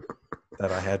 34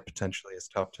 that I had potentially as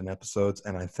top 10 episodes.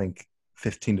 And I think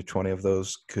 15 to 20 of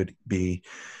those could be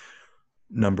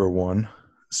number one.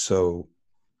 So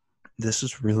this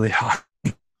is really high.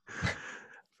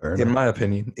 In my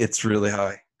opinion, it's really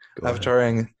high. Avatar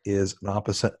Aang is an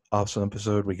awesome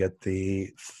episode. We get the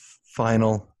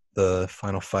final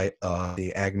fight,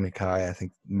 the Agni Kai. I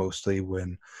think mostly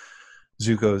when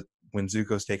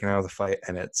Zuko's taken out of the fight,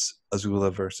 and it's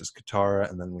Azula versus Katara,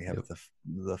 and then we have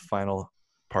the final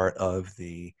part of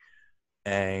the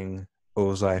Aang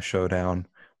Ozai showdown.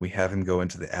 We have him go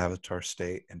into the Avatar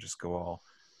state and just go all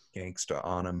gangsta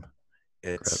on him.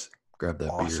 It's grab that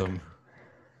awesome. beard.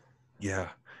 Yeah,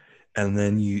 and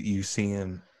then you see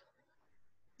him.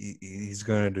 He's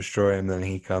going to destroy him. Then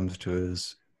he comes to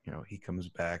his, he comes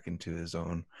back into his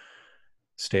own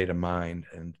state of mind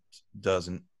and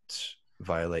doesn't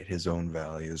violate his own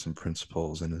values and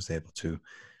principles, and is able to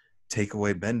take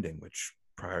away bending, which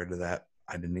prior to that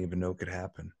I didn't even know could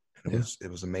happen. And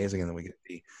it was amazing. And then we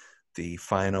get the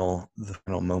final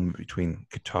moment between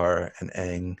Katara and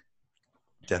Aang.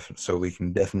 So we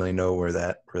can definitely know where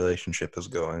that relationship is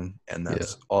going, and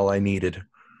that's all I needed.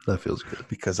 That feels good.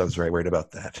 Because I was very worried about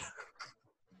that.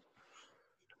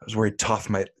 I was worried Toph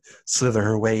might slither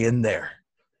her way in there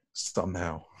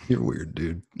somehow. You're weird,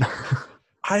 dude.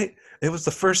 It was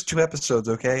the first 2 episodes,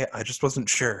 okay? I just wasn't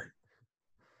sure.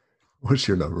 What's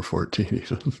your number 14,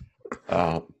 Ethan?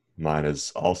 Mine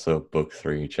is also Book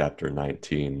 3, Chapter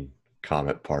 19,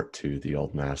 Comet Part 2, The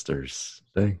Old Masters.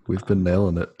 Dang, we've been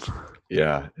nailing it.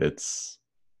 Yeah, it's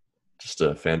just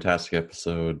a fantastic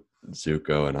episode.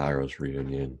 Zuko and Iroh's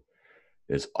reunion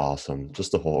is awesome.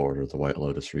 Just the whole Order of the White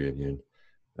Lotus reunion,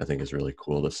 I think, is really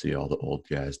cool to see all the old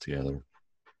guys together.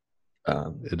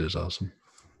 It is awesome.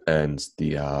 And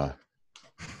the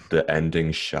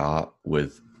ending shot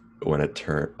with when it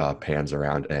pans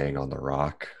around Aang on the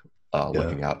rock,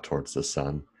 looking out towards the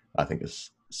sun, I think is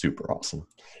super awesome.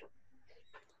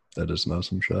 That is an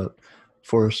awesome shot.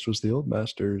 Forrest was the Old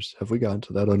Masters. Have we gotten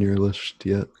to that on your list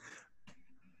yet?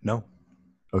 No.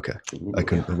 Okay. I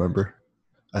couldn't remember.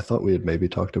 I thought we had maybe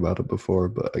talked about it before,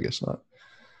 but I guess not.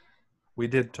 We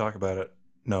did talk about it.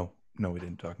 No, we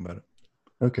didn't talk about it.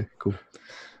 Okay, cool.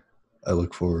 I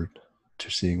look forward to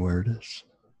seeing where it is.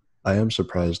 I am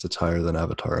surprised it's higher than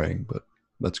Avatar Aang, but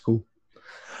that's cool.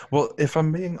 Well, if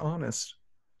I'm being honest,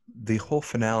 the whole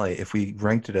finale, if we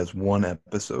ranked it as one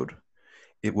episode,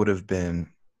 it would have been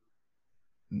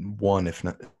one, if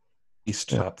not at least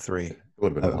top 3. It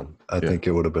would have been one. I think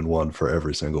it would have been one for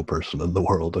every single person in the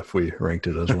world if we ranked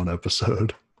it as one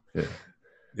episode.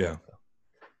 Yeah.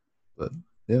 But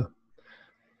yeah.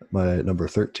 My number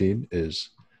 13 is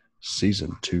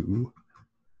Season 2,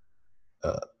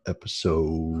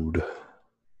 episode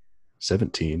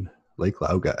 17, Lake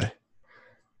Lao Guy.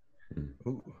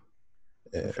 Ooh,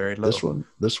 very low.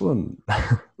 This one,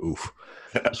 oof.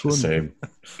 This one, Same.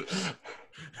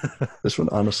 This one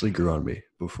honestly grew on me.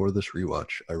 Before this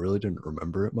rewatch, I really didn't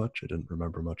remember it much. I didn't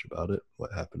remember much about it,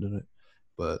 what happened in it,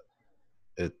 but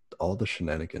all the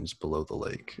shenanigans below the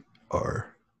lake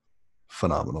are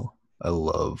phenomenal. I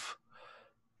love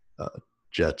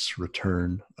Jet's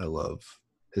return. I love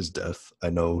his death. I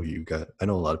know a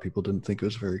lot of people didn't think it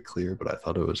was very clear, but I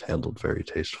thought it was handled very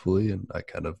tastefully, and I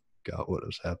kind of got what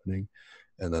was happening.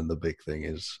 And then the big thing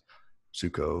is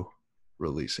Zuko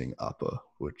releasing Appa,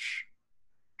 which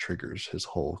triggers his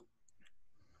whole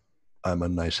 "I'm a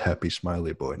nice, happy,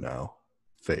 smiley boy now"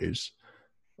 phase,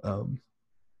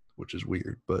 which is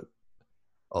weird, but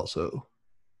also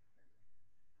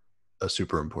a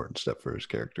super important step for his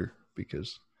character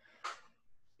because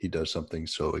he does something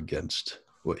so against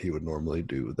what he would normally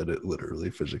do that it literally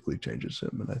physically changes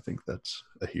him. And I think that's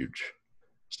a huge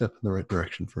step in the right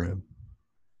direction for him.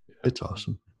 Yeah. It's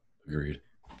awesome. Agreed.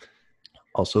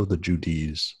 Also, the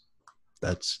Judees,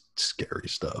 that's scary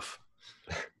stuff.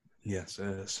 Yes, it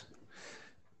is.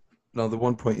 No, the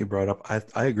one point you brought up,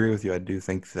 I agree with you. I do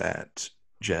think that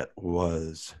Jet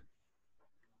was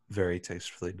very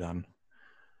tastefully done.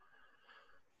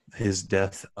 His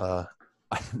death,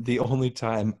 the only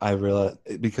time I realized,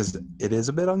 because it is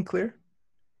a bit unclear,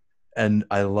 and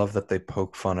I love that they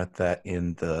poke fun at that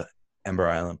in the Ember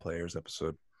Island Players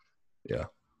episode. Yeah.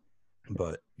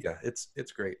 But yeah, it's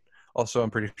great. Also, I'm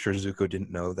pretty sure Zuko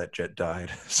didn't know that Jet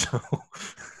died, so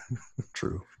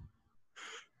True.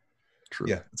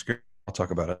 Yeah, it's great. I'll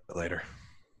talk about it later.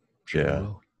 Sure yeah,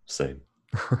 will. Same.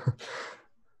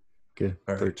 Okay,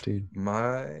 all right. 13.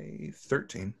 My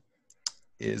 13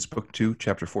 is Book 2,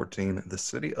 Chapter 14, The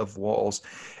City of Walls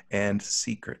and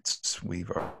Secrets.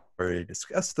 We've already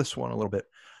discussed this one a little bit.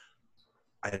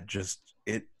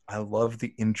 I love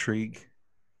the intrigue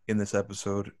in this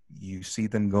episode. You see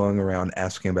them going around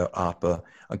asking about Appa,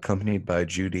 accompanied by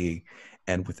Judy,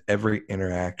 and with every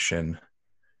interaction,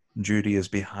 Judy is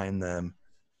behind them,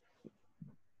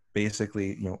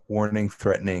 basically, warning,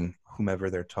 threatening whomever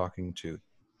they're talking to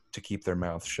keep their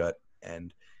mouth shut.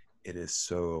 And it is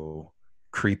so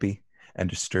creepy and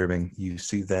disturbing. You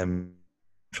see them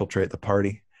infiltrate the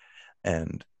party,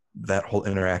 and that whole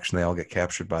interaction, they all get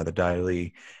captured by the Dai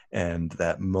Li, and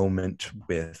that moment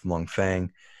with Long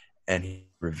Fang, and he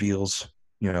reveals,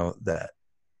 that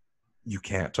you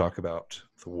can't talk about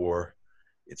the war.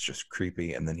 It's just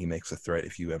creepy. And then he makes a threat: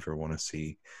 if you ever want to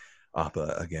see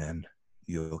Appa again,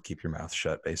 you'll keep your mouth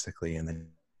shut, basically. And then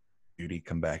Judy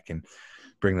come back and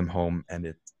bring them home, and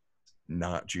it's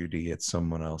not Judy, it's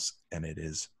someone else, and it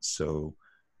is so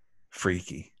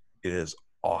freaky. It is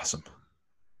awesome.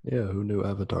 Yeah, who knew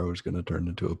Avatar was going to turn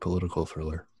into a political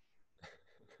thriller?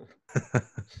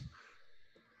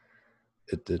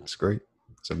 It's great.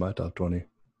 It's in my top 20.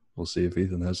 We'll see if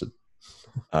Ethan has it.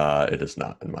 It is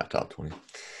not in my top 20.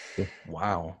 Yeah.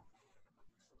 Wow.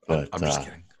 But I'm just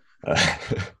kidding.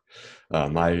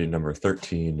 My number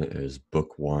 13 is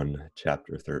Book 1,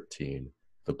 Chapter 13,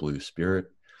 The Blue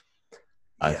Spirit.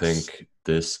 I think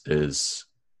this is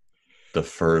the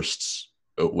first,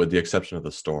 with the exception of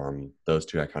the storm, those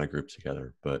two I kind of grouped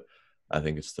together, but I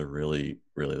think it's really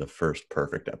the first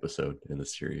perfect episode in the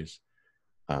series.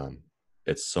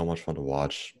 It's so much fun to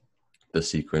watch. The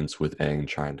sequence with Aang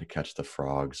trying to catch the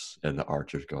frogs and the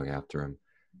archers going after him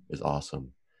is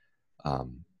awesome.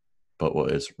 But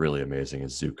what is really amazing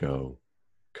is Zuko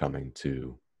coming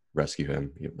to rescue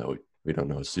him, even though we don't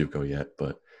know it's Zuko yet,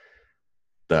 but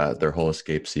their whole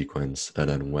escape sequence, and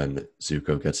then when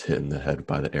Zuko gets hit in the head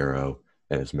by the arrow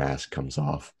and his mask comes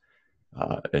off,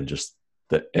 and just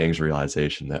the Aang's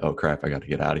realization that, oh crap, I got to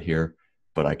get out of here,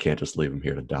 but I can't just leave him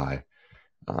here to die.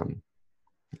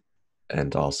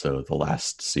 And also the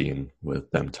last scene with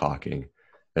them talking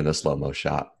in the slow-mo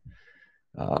shot.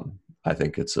 I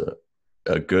think it's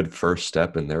a good first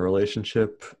step in their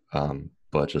relationship,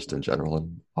 but just in general,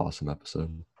 an awesome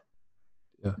episode.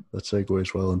 Yeah, that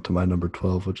segues well into my number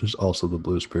 12, which is also The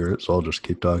Blue Spirit, so I'll just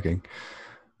keep talking.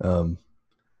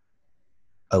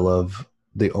 I love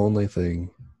the only thing,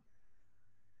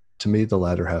 to me, the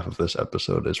latter half of this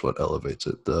episode is what elevates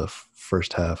it. The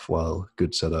first half, while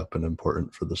good setup and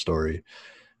important for the story,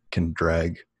 can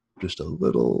drag just a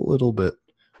little bit,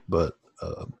 but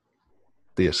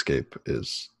the escape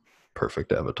is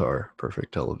perfect Avatar,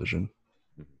 perfect television,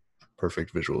 perfect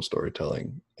visual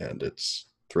storytelling, and it's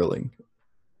thrilling.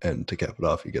 And to cap it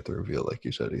off, you get the reveal, like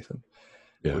you said, Ethan,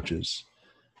 which is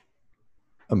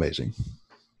amazing.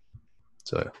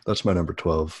 So yeah, that's my number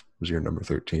 12. Was your number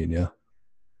 13? Yeah.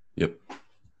 Yep.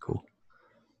 Cool.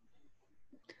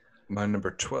 My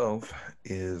number 12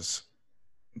 is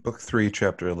Book 3,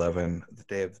 Chapter 11, The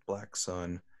Day of the Black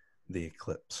Sun, The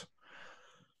Eclipse.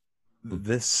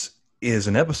 This is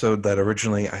an episode that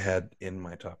originally I had in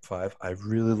my top 5. I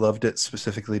really loved it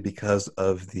specifically because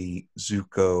of the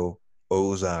Zuko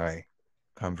Ozai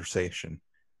conversation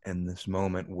and this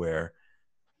moment where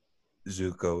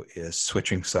Zuko is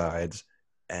switching sides,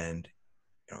 and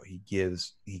he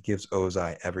gives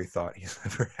Ozai every thought he's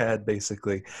ever had,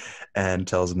 basically, and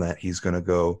tells him that he's going to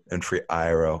go and free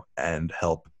Iroh and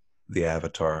help the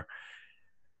Avatar.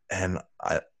 And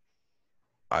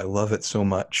I love it so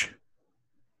much.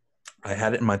 I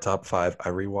had it in my top 5. I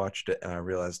rewatched it and I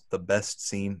realized the best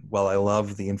scene. While I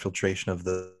love the infiltration of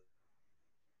the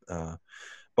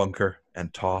bunker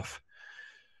and Toph,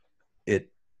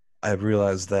 I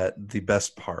realized that the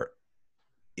best part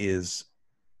is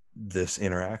this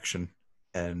interaction,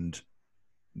 and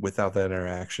without that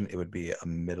interaction, it would be a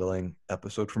middling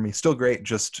episode for me. Still great,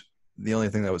 just the only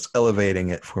thing that was elevating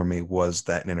it for me was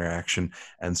that interaction,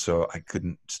 and so I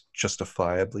couldn't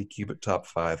justifiably keep it top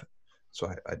 5.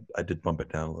 So I did bump it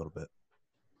down a little bit.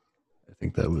 I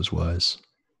think that was wise.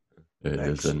 It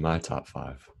Thanks. is in my top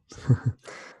 5.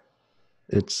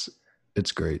 It's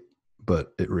great,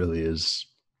 but it really is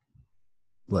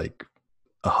like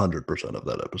 100% of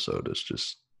that episode is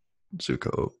just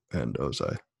Zuko and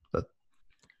Ozai.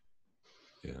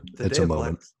 Yeah. It's a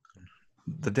moment.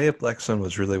 The Day of Black Sun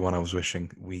was really one I was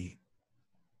wishing we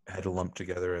had lumped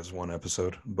together as one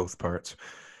episode, both parts,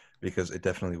 because I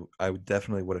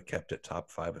definitely would have kept it top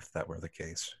 5 if that were the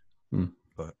case.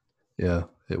 But yeah,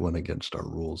 it went against our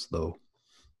rules, though.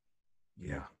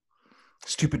 Yeah,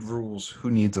 stupid rules. Who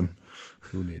needs them?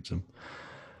 Who needs them?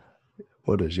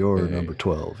 What is your number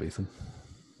 12, Ethan?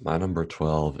 My number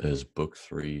 12 is Book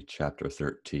 3, Chapter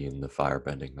 13, The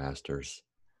Firebending Masters.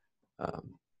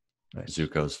 Nice.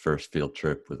 Zuko's first field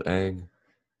trip with Aang.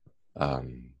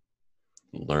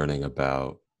 Learning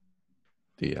about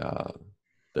the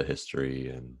history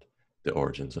and the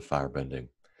origins of firebending.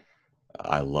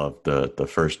 I love the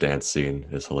first dance scene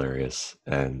is hilarious,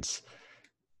 and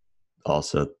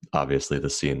also obviously the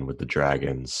scene with the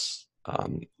dragons,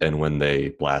 and when they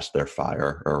blast their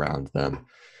fire around them,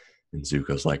 and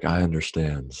Zuko's like, "I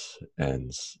understand,"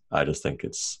 and I just think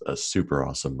it's a super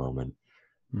awesome moment.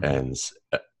 And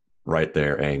right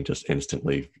there, Aang just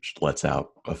instantly lets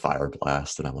out a fire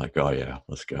blast, and I'm like, "Oh yeah,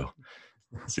 let's go!"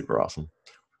 Super awesome.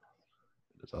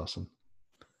 It's awesome.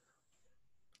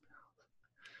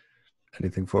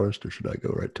 Anything, Forrest, or should I go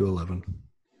right to 11?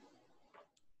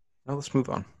 Now let's move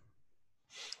on.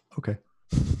 Okay.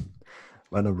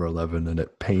 My number 11, and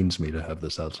it pains me to have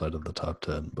this outside of the top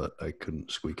 10, but I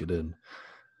couldn't squeak it in,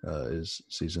 is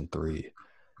season 3,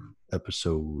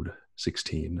 episode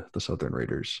 16, The Southern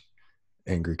Raiders.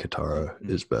 Angry Katara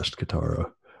is best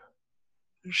Katara.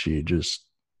 She just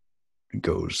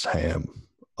goes ham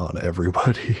on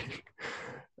everybody.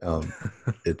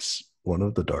 It's one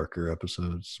of the darker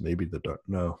episodes, maybe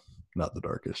no, not the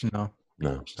darkest. No,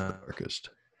 it's the darkest.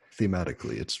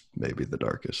 Thematically, it's maybe the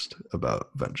darkest, about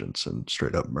vengeance and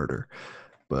straight up murder.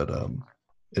 But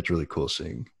it's really cool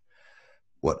seeing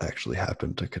what actually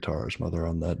happened to Katara's mother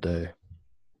on that day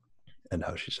and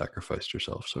how she sacrificed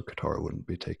herself so Katara wouldn't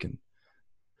be taken,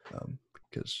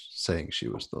 because saying she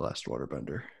was the last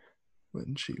waterbender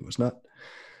when she was not.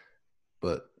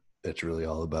 But it's really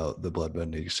all about the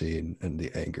bloodbending scene and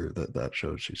the anger that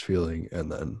shows she's feeling,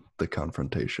 and then the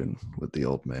confrontation with the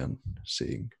old man,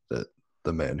 seeing that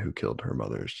the man who killed her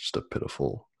mother is just a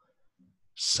pitiful,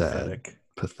 sad,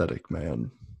 pathetic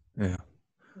man. Yeah.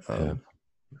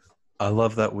 I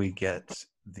love that we get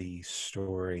the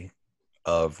story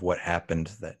of what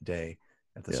happened that day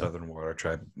at the Southern Water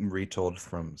Tribe, retold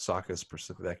from Sokka's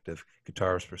perspective,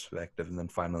 Katara's perspective, and then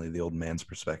finally the old man's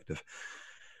perspective.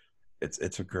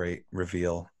 It's a great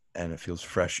reveal, and it feels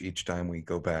fresh each time we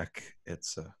go back.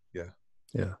 It's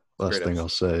Last thing I'll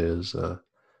say is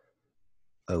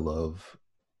I love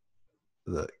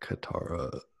that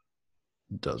Katara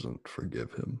doesn't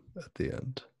forgive him at the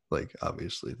end. Like,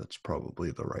 obviously that's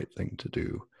probably the right thing to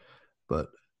do, but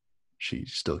she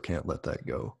still can't let that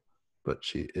go. But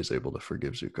she is able to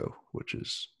forgive Zuko, which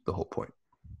is the whole point.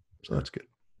 So that's good.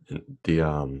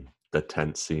 The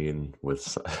tent scene with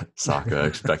Sokka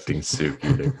expecting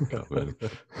Suki to come in.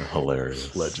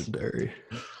 Hilarious. Legendary.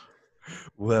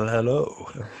 Well,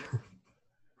 hello.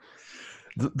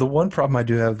 The one problem I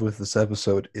do have with this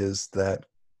episode is that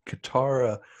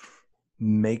Katara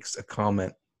makes a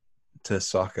comment to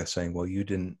Sokka saying, well, you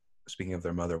didn't, speaking of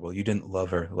their mother, well, you didn't love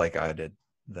her like I did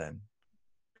then.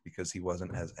 because he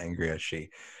wasn't as angry as she.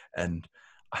 And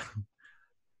I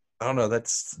don't know,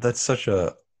 that's such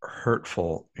a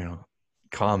hurtful,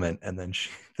 comment. And then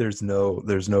there's no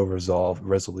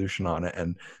resolution on it,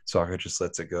 and Sokka just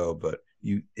lets it go. But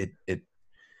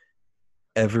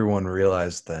everyone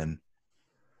realized then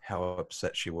how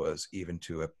upset she was, even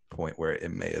to a point where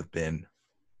it may have been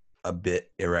a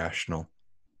bit irrational,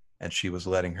 and she was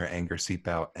letting her anger seep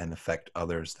out and affect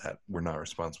others that were not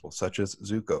responsible, such as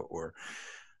Zuko or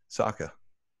Sokka.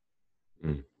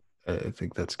 I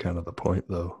think that's kind of the point,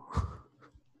 though.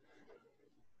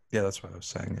 Yeah, that's why I was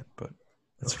saying it, but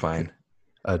it's fine.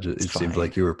 It seemed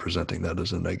like you were presenting that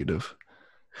as a negative.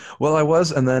 Well, I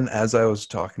was, and then as I was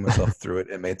talking myself through it,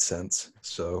 it made sense.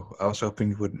 So I was hoping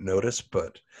you wouldn't notice,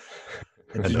 but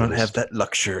I do not have that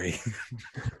luxury.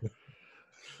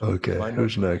 Okay,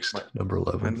 who's next? Number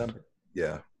 11.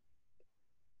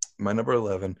 My number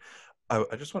 11.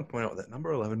 I just want to point out that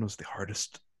number 11 was the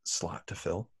hardest slot to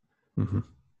fill. Mm-hmm.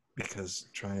 Because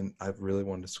I really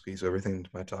wanted to squeeze everything into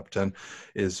my top 10,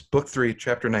 is Book 3,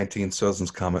 Chapter 19,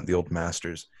 Sozin's Comet, The Old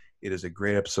Masters. It is a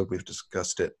great episode. We've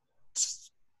discussed it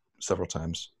several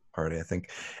times already, I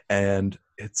think. And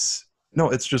it's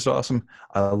just awesome.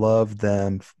 I love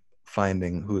them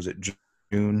finding, who is it,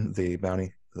 June, the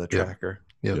bounty, the tracker.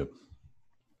 Yep.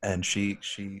 And she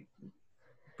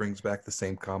brings back the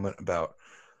same comment about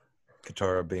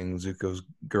Katara being Zuko's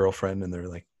girlfriend, and they're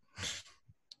like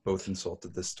both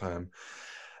insulted this time.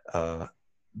 But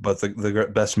the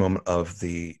best moment of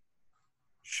the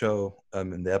show,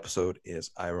 in the episode, is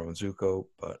Iroh and Zuko,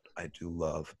 but I do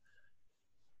love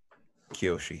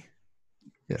Kyoshi.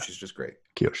 Yeah. She's just great.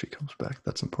 Kyoshi comes back.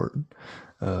 That's important.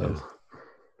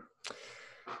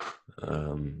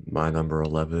 My number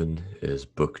 11 is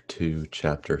Book 2,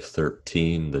 Chapter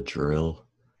 13, The Drill.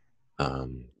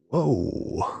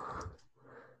 Whoa.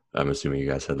 I'm assuming you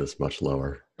guys had this much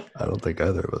lower. I don't think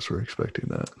either of us were expecting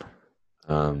that.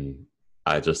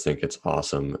 I just think it's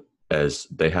awesome, as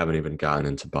they haven't even gotten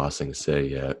into Ba Sing Se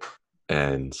yet,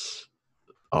 and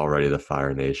already the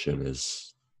Fire Nation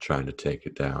is trying to take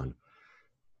it down.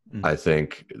 I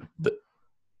think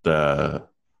the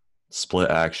split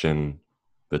action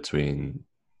between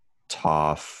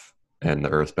Toph and the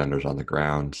Earthbenders on the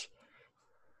ground,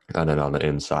 and then on the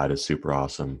inside, is super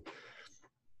awesome.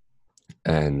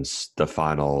 And the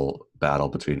final battle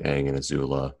between Aang and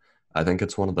Azula, I think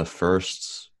it's one of the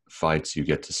first fights you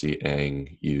get to see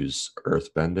Aang use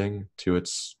earthbending to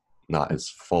its, not its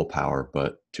full power,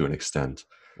 but to an extent.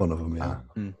 One of them, yeah.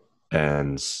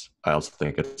 And I also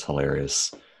think it's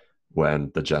hilarious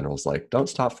when the general's like, don't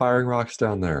stop firing rocks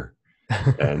down there.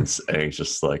 And Aang's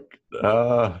just like,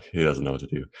 he doesn't know what to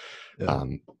do. Yeah.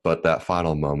 But that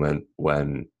final moment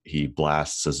when he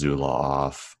blasts Azula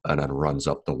off and then runs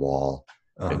up the wall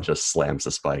and just slams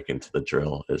the spike into the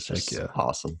drill is just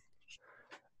awesome.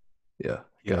 Yeah.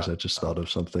 Guys, I just thought of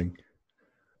something.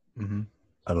 Mm-hmm.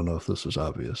 I don't know if this was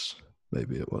obvious.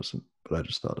 Maybe it wasn't, but I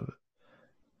just thought of it.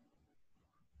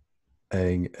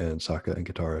 Aang and Sokka and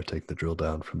Katara take the drill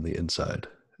down from the inside,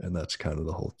 and that's kind of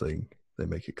the whole thing. They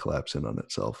make it collapse in on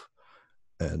itself.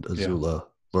 And Azula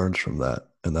learns from that,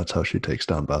 and that's how she takes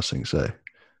down Ba Sing Se,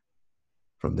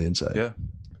 from the inside. Yeah.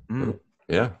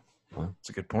 Yeah. Well, it's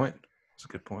a good point. It's a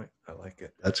good point. I like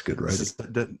it. That's good writing.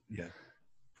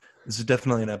 This is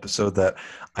definitely an episode that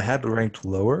I had ranked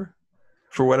lower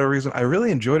for whatever reason. I really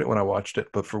enjoyed it when I watched it,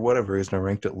 but for whatever reason, I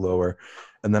ranked it lower.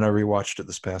 And then I rewatched it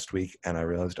this past week, and I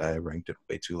realized I ranked it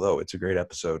way too low. It's a great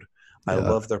episode. Yeah. I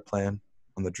love their plan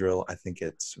on the drill. I think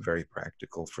it's very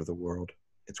practical for the world.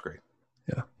 It's great.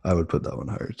 Yeah, I would put that one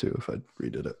higher too if I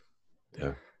redid it.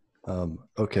 Yeah.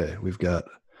 Okay, we've got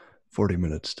 40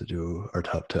 minutes to do our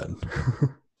top 10.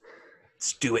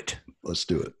 Let's do it. Let's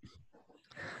do it.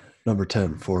 Number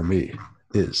 10 for me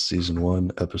is Season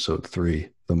 1, Episode 3,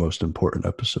 the most important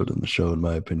episode in the show, in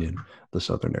my opinion, the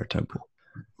Southern Air Temple.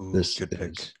 Ooh, this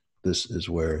is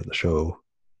where the show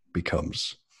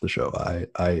becomes the show.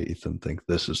 I Ethan, think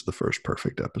this is the first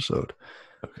perfect episode.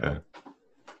 Okay.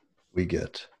 We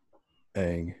get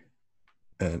Aang,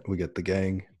 and we get the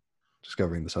gang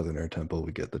discovering the Southern Air Temple.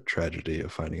 We get the tragedy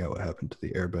of finding out what happened to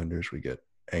the Airbenders. We get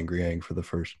angry Aang for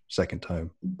the second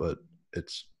time, but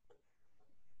it's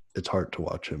hard to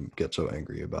watch him get so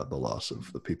angry about the loss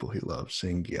of the people he loves.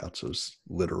 Seeing Gyatso's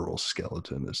literal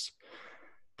skeleton is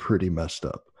pretty messed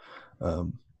up.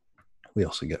 We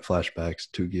also get flashbacks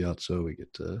to Gyatso. We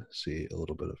get to see a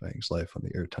little bit of Aang's life on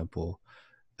the Air Temple,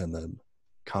 and then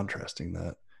contrasting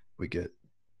that, we get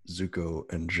Zuko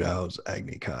and Zhao's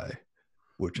Agni Kai,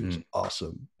 which is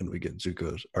awesome. And we get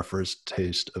our first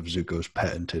taste of Zuko's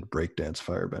patented breakdance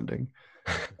firebending,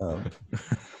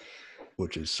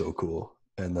 which is so cool.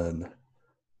 And then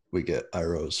we get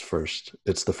Iroh's first.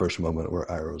 It's the first moment where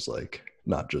Iroh's like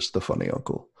not just the funny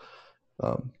uncle.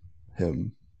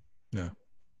 Him, Yeah.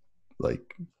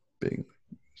 like being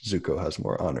Zuko has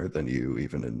more honor than you,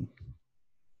 even in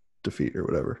defeat or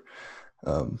whatever.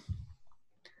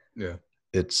 Yeah.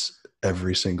 It's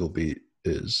every single beat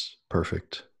is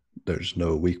perfect. There's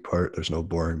no weak part. There's no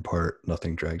boring part.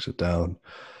 Nothing drags it down.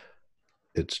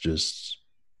 It's just,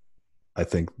 I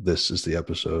think this is the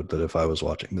episode that if I was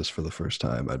watching this for the first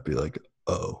time, I'd be like,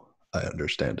 oh, I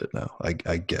understand it now.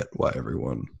 I get why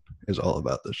everyone is all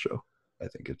about this show. I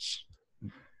think it's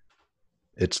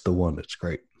the one. It's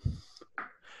great.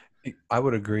 I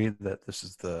would agree that this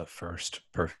is the first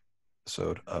perfect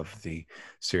episode of the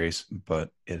series,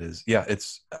 but it is, yeah,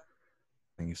 it's, I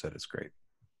think you said it's great.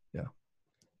 Yeah,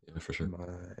 for sure. My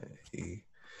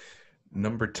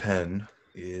number 10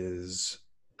 is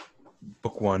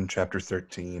book 1, chapter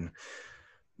 13,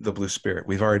 The Blue Spirit.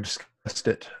 We've already discussed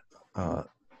it.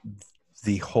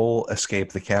 The whole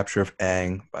escape, the capture of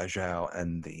Aang by Zhao,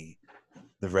 and the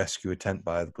rescue attempt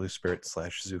by the Blue Spirit /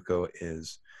 Zuko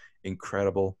is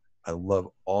incredible. I love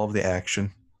all of the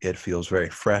action. It feels very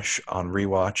fresh on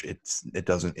rewatch.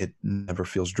 It never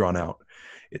feels drawn out.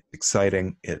 It's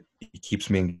exciting. It keeps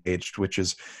me engaged,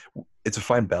 it's a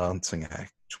fine balancing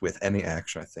act with any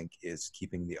action, I think, is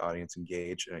keeping the audience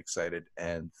engaged and excited,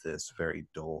 and this very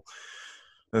dull,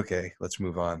 okay, let's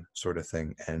move on sort of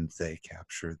thing. And they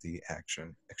capture the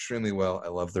action extremely well. I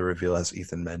love the reveal, as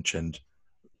Ethan mentioned,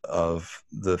 of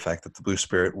the fact that the Blue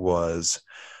Spirit was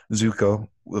Zuko.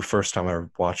 The first time I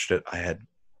watched it, I had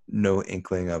no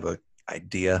inkling of an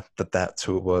idea that that's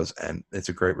who it was, and it's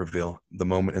a great reveal. The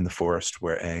moment in the forest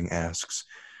where Aang asks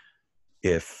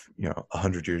if,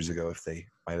 100 years ago, if they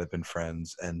might have been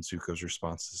friends, and Zuko's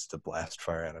response is to blast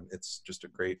fire at him. It's just a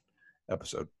great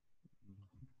episode.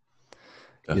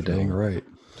 Definitely. You're dang right.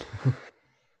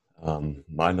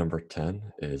 My number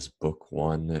 10 is book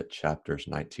 1, chapters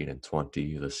 19 and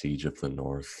 20, The Siege of the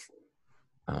North.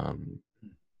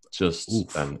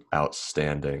 Just an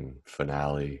outstanding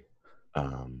finale.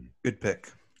 Good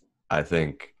pick. I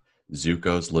think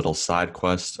Zuko's little side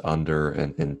quest under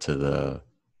and into the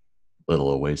little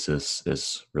oasis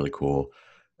is really cool.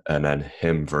 And then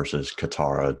him versus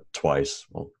Katara twice.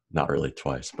 Well, not really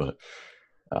twice, but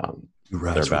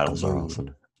their battles are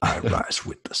awesome. I rise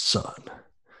with the sun.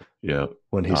 Yeah.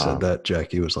 When he said that,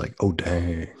 Jackie was like, oh,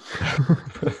 dang.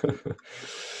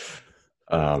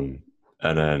 And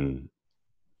then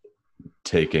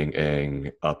taking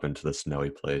Aang up into the snowy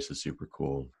place is super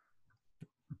cool.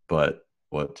 But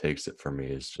what takes it for me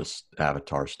is just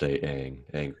Avatar State Aang,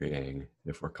 Angry Aang,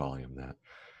 if we're calling him that.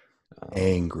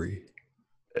 Angry.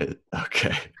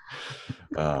 Okay.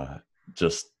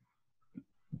 Just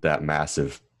that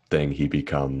massive thing he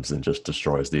becomes and just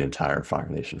destroys the entire Fire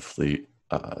Nation fleet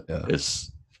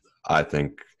is, I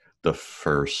think, the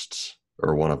first,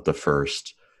 or one of the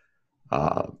first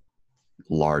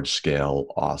large-scale,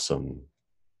 awesome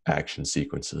action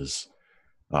sequences.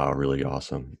 Really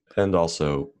awesome. And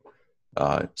also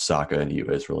Sokka and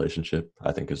Yue's relationship,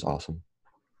 I think, is awesome.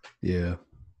 Yeah.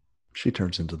 She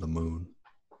turns into the moon.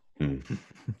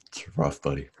 It's rough,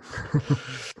 buddy.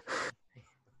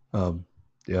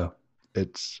 Yeah.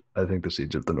 I think the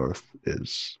Siege of the North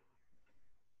is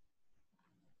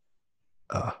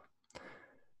I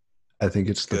think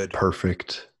it's the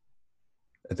perfect,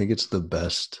 I think it's the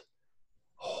best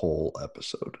whole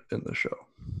episode in the show.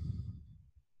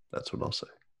 That's what I'll say.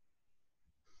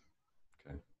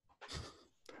 Okay.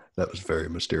 That was very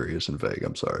mysterious and vague.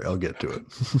 I'm sorry. I'll get to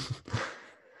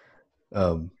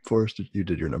it. Forrest, you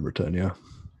did your number 10, yeah?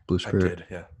 Blue Spirit? I did,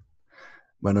 yeah.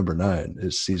 My number 9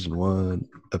 is season 1,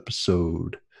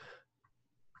 episode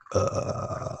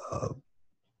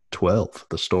 12,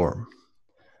 The Storm.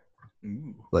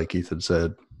 Ooh. Like Ethan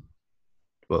said,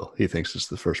 well, he thinks it's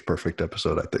the first perfect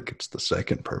episode. I think it's the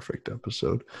second perfect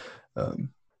episode.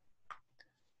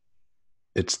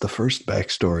 It's the first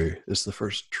backstory. It's the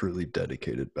first truly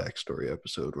dedicated backstory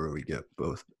episode where we get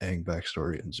both Aang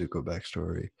backstory and Zuko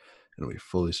backstory, and we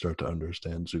fully start to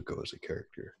understand Zuko as a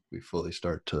character. We fully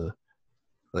start to,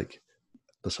 like,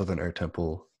 the Southern Air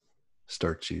Temple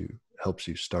helps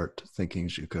you start thinking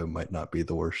Zuko might not be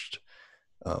the worst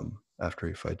after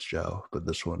he fights Zhao, but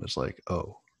this one is like,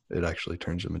 oh, it actually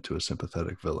turns him into a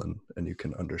sympathetic villain, and you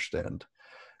can understand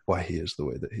why he is the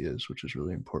way that he is, which is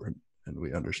really important. And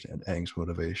we understand Aang's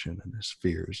motivation and his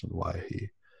fears and why he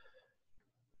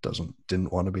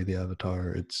didn't want to be the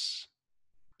Avatar. It's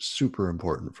super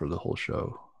important for the whole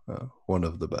show. One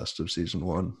of the best of season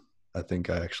 1. I think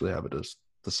I actually have it as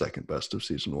the second best of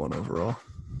season 1 overall.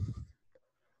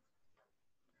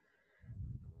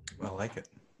 I like it.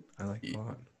 I like it a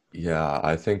lot. Yeah,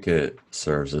 I think it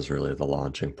serves as really the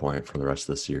launching point for the rest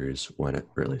of the series when it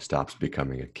really stops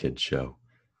becoming a kid show.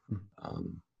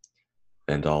 Um,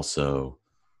 and also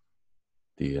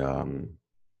the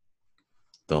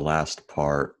last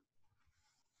part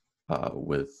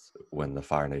with when the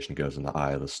Fire Nation goes in the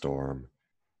eye of the storm,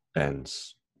 and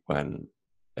when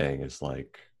Aang is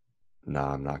like,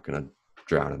 "Nah, I'm not gonna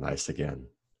drown in ice again,"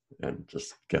 and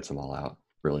just gets them all out.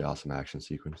 Really awesome action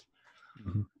sequence.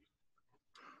 Mhm.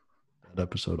 That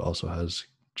episode also has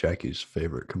Jackie's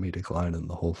favorite comedic line in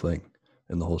the whole thing,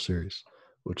 in the whole series,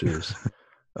 which is,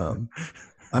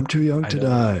 "I'm too young to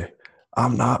die.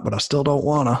 I'm not, but I still don't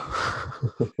wanna."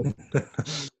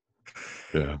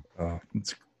 Yeah.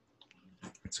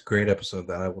 It's a great episode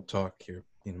that I will talk here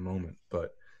in a moment.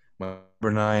 But my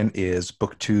number 9 is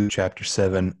Book 2, Chapter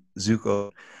 7,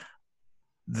 Zuko.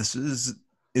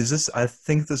 I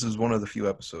think this is one of the few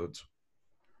episodes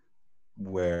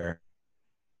where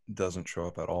it doesn't show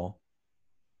up at all.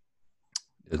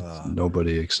 It's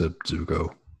nobody except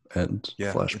Zuko and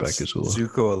Flashback Azula.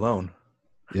 Zuko alone.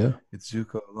 Yeah. It's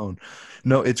Zuko alone.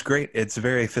 No, it's great. It's a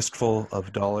very fistful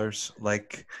of dollars.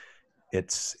 Like,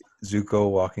 it's Zuko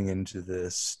walking into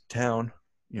this town,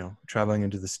 traveling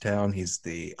into this town. He's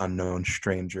the unknown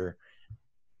stranger,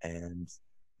 and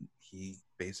he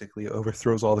basically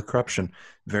overthrows all the corruption.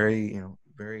 Very,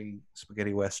 very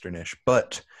spaghetti westernish.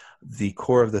 But the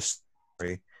core of the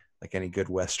story, like any good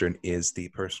Western, is the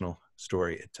personal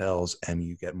story it tells, and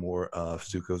you get more of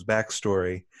Zuko's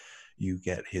backstory. You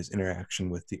get his interaction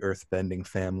with the earthbending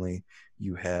family.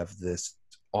 You have this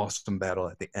awesome battle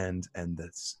at the end, and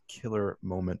this killer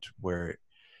moment where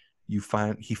he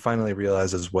finally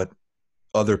realizes what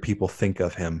other people think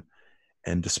of him.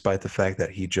 And despite the fact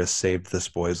that he just saved this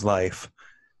boy's life,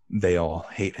 they all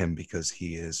hate him because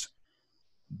he is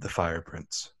the Fire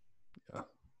Prince. Yeah.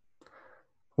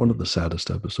 One of the saddest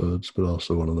episodes, but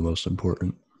also one of the most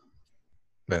important.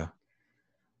 Yeah.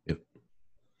 Yep.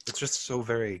 It's just so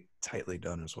very tightly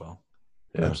done as well.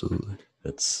 Yeah. Absolutely.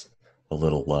 It's a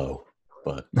little low,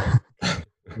 but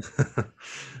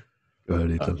Go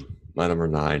ahead, Ethan. My number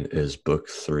 9 is Book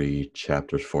 3,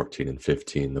 Chapters 14 and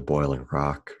 15, The Boiling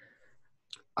Rock.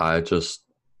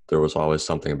 There was always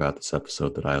something about this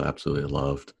episode that I absolutely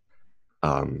loved.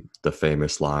 The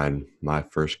famous line, "My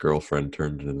first girlfriend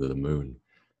turned into the moon."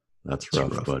 That's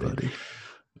rough, buddy.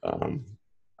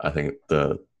 I think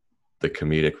the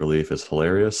comedic relief is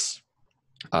hilarious.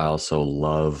 I also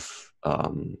love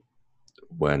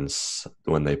when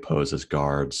they pose as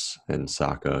guards and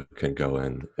Sokka can go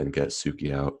in and get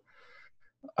Suki out.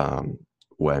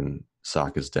 When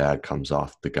Sokka's dad comes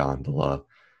off the gondola,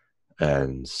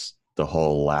 and the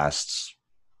whole last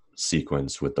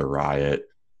sequence with the riot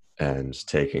and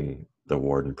taking the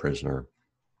warden prisoner,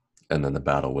 and then the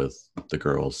battle with the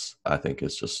girls, I think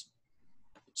is just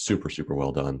super, super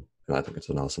well done. And I think it's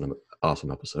an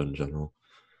awesome episode in general.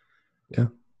 Yeah.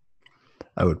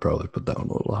 I would probably put that one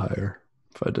a little higher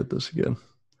if I did this again.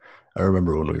 I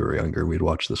remember when we were younger, we'd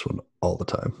watch this one all the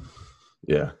time.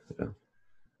 Yeah.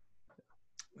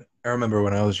 I remember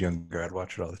when I was younger, I'd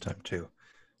watch it all the time too.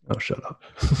 Oh, shut up.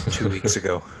 2 weeks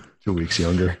ago. 2 weeks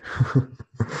younger.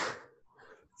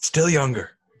 Still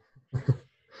younger.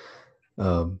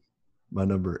 My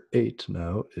number 8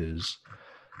 now is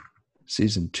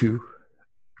Season 2,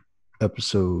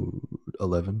 Episode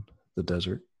 11, The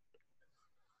Desert.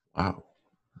 Wow.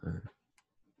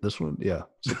 This one, yeah,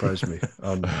 surprised me.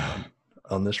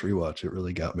 On this rewatch, it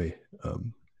really got me.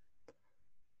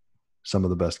 Some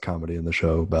of the best comedy in the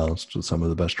show balanced with some of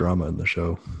the best drama in the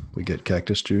show. We get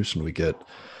Cactus Juice and we get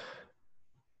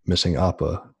Missing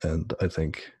Appa, and I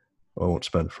think I won't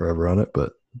spend forever on it,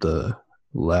 but the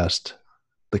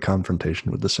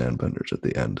confrontation with the Sandbenders at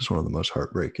the end is one of the most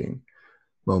heartbreaking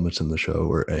moments in the show,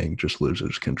 where Aang just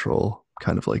loses control,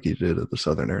 kind of like he did at the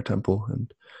Southern Air Temple,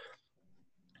 and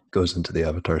goes into the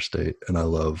Avatar state. And I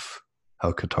love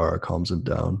how Katara calms him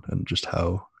down, and just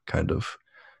how kind of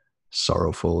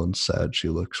sorrowful and sad she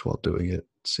looks while doing it,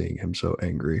 seeing him so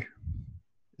angry.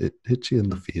 It hits you in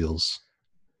the feels.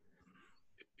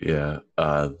 Yeah.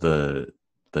 The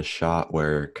shot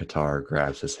where Katara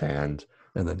grabs his hand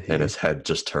and then his head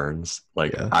just turns.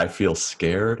 Like, yeah. I feel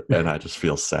scared and I just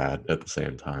feel sad at the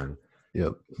same time.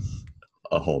 Yep.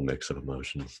 A whole mix of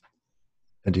emotions.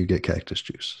 And you get Cactus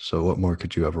Juice. So what more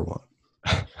could you ever want?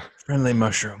 Friendly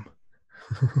mushroom.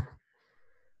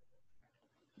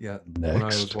 Yeah.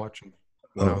 Next.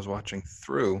 When I was watching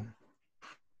through, I'm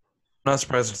not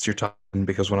surprised it's your time,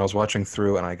 because when I was watching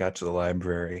through and I got to the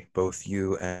library, both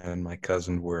you and my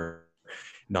cousin were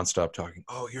nonstop talking.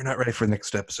 "Oh, you're not ready for the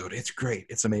next episode. It's great.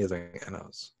 It's amazing." And I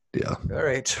was Yeah. All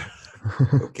right.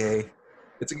 Okay.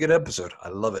 It's a good episode. I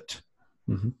love it.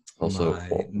 Mhm. Also, My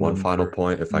one final number-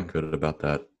 point, if I could, about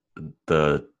that.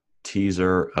 The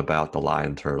teaser about the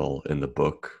lion turtle in the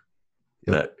book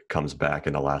Yep. that comes back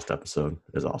in the last episode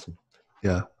is awesome.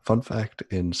 Yeah. Fun fact,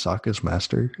 in Sokka's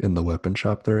master, in the weapon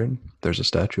shop they're in, there's a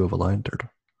statue of a lion turtle.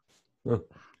 Oh,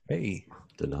 Hey.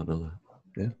 did not know that.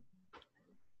 Yeah.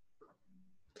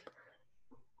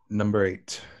 Number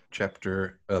 8,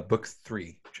 book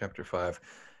 3, chapter 5,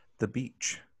 The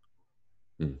Beach.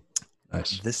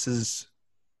 Nice.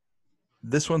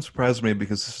 This one surprised me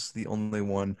because this is the only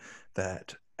one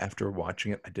that after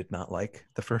watching it I did not like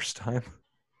the first time.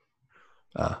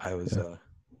 I was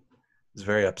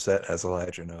very upset, as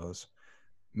Elijah knows,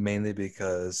 mainly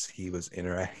because he was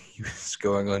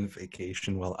going on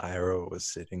vacation while Iroh was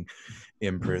sitting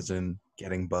in prison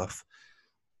getting buff.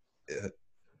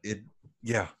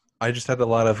 I just had a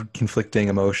lot of conflicting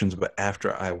emotions, but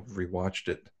after I rewatched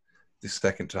it the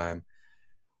second time,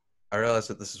 I realized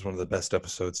that this is one of the best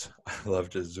episodes. I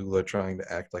loved Azula trying to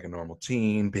act like a normal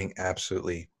teen, being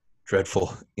absolutely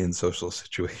dreadful in social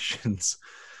situations.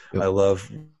 Yep. I love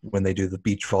when they do the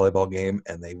beach volleyball game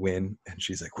and they win, and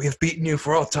she's like, "We have beaten you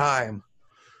for all time."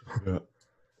 Yeah.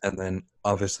 And then,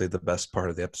 obviously, the best part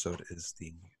of the episode is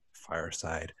the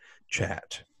fireside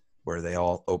chat, where they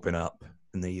all open up,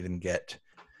 and they even get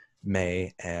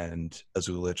May and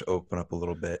Azula to open up a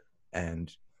little bit,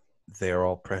 and they're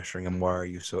all pressuring him. "Why are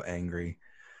you so angry,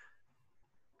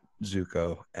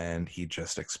 Zuko?" And he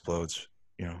just explodes.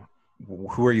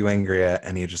 Who are you angry at?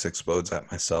 And he just explodes at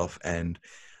myself. And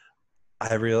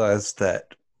I realized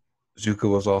that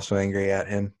Zuko was also angry at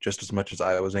him just as much as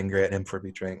I was angry at him for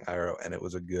betraying Iroh. And it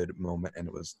was a good moment, and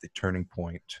it was the turning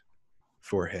point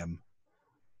for him,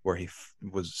 where he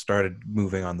started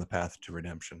moving on the path to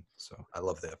redemption. So I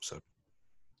love the episode.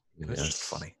 It's just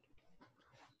funny.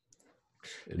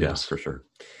 It is for sure.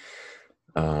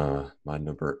 My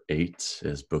number 8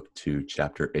 is book 2,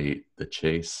 chapter 8, The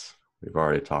Chase. We've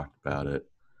already talked about it,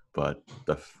 but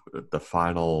the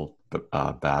final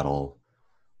battle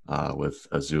with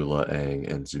Azula,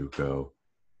 Aang, and Zuko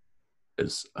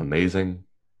is amazing,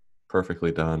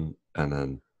 perfectly done. And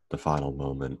then the final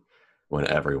moment when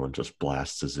everyone just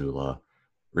blasts Azula.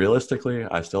 Realistically,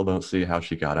 I still don't see how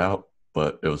she got out,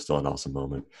 but it was still an awesome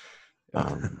moment.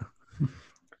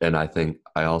 And I think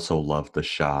I also love the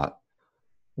shot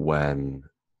when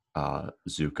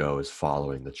Zuko is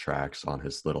following the tracks on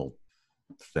his little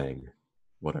thing,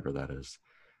 whatever that is,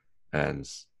 and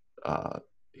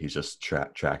he's just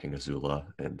tracking Azula,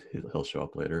 and he'll show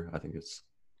up later. I think it's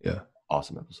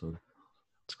awesome episode.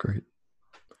 It's great.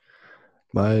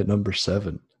 My number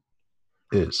 7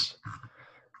 is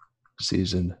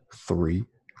season 3,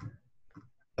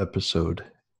 episode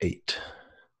 8,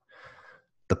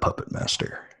 The Puppet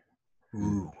Master.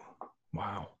 Ooh,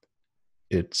 wow.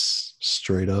 It's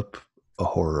straight up a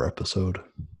horror episode.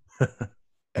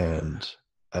 And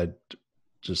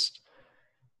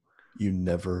you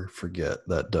never forget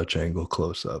that Dutch angle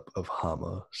close-up of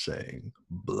Hama saying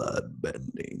blood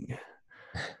bending.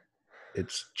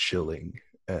 It's chilling.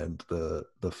 And the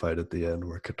fight at the end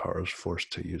where Katara's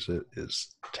forced to use it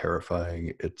is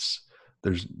terrifying.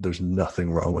 There's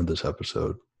nothing wrong with this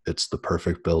episode. It's the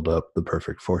perfect build-up, the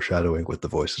perfect foreshadowing with the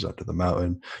voices under the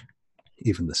mountain,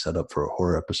 even the setup for a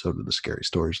horror episode with the scary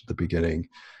stories at the beginning,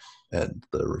 and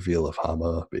the reveal of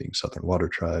Hama being Southern Water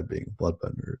Tribe, being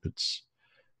Bloodbender. It's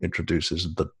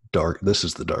introduces the dark. This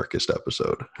is the darkest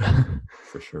episode.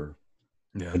 For sure.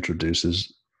 Yeah.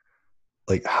 Introduces,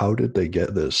 like, how did they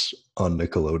get this on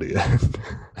Nickelodeon?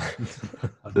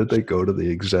 How did they go to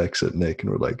the execs at Nick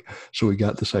and were like, so we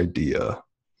got this idea,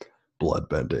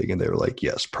 bloodbending, and they were like,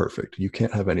 yes, perfect. You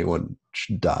can't have anyone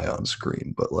die on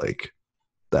screen, but like,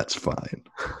 that's fine.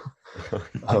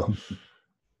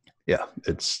 Yeah,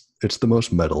 it's the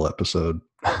most metal episode.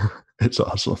 It's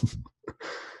awesome.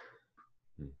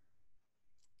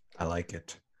 I like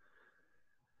it.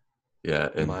 Yeah,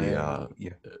 and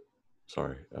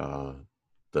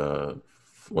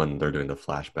when they're doing the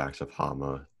flashbacks of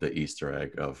Hama, the Easter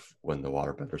egg of when the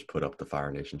waterbenders put up the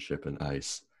Fire Nation ship in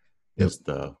ice is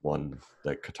the one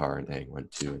that Katara and Aang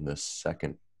went to in this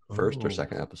first or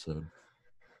second episode.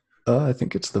 I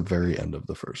think it's the very end of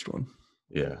the first one.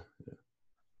 Yeah.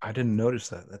 I didn't notice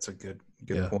that. That's a good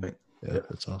point. Yeah,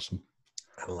 it's awesome.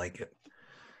 I like it.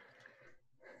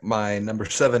 My number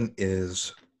 7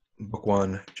 is book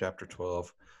 1, chapter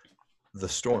 12, The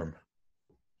Storm.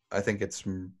 I think it's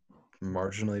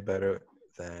marginally better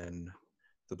than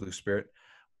The Blue Spirit,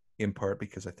 in part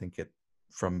because I think it,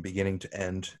 from beginning to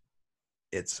end,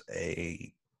 it's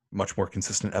a much more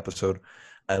consistent episode.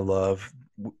 I love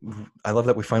I love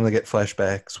that we finally get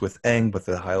flashbacks with Aang, but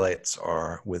the highlights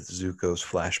are with Zuko's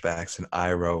flashbacks and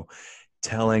Iroh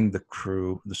telling the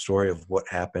crew the story of what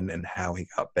happened and how he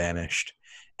got banished,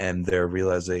 and their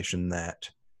realization that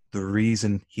the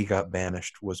reason he got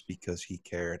banished was because he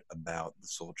cared about the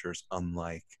soldiers,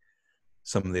 unlike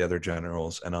some of the other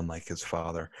generals and unlike his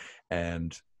father.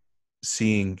 And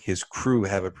seeing his crew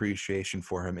have appreciation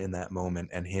for him in that moment,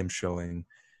 and him showing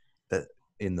that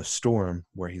in the storm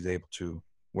where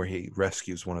he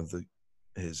rescues one of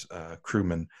his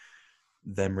crewmen,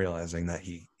 them realizing that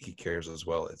he cares as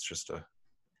well. It's just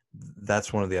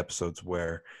that's one of the episodes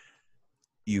where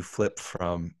you flip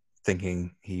from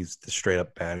thinking he's the straight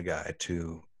up bad guy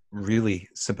to really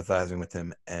sympathizing with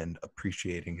him and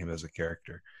appreciating him as a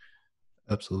character.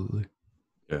 Absolutely.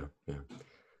 Yeah.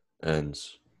 And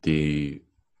the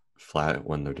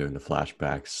when they're doing the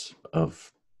flashbacks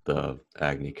of the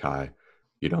Agni Kai,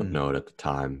 you don't know it at the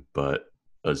time, but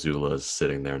Azula is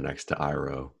sitting there next to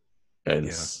Iroh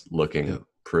and looking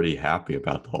pretty happy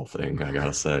about the whole thing, I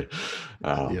gotta say.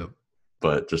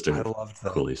 But just I a loved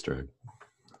that. cool Easter egg.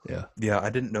 Yeah,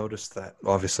 I didn't notice that.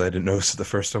 Obviously, I didn't notice it the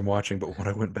first time watching, but when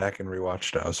I went back and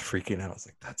rewatched it, I was freaking out. I was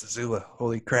like, that's Azula.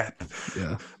 Holy crap.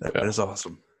 Yeah. That is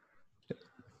awesome.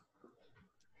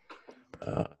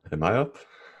 Am I up?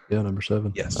 Yeah, number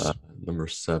 7. Yes. Number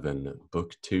 7,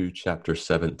 Book 2, Chapter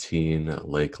 17,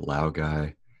 Lake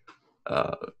Laogai.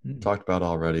 Talked about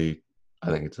already. I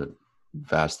think it's a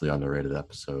vastly underrated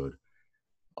episode.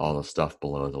 All the stuff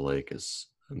below the lake is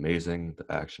amazing.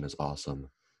 The action is awesome.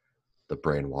 The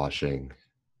brainwashing,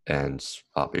 and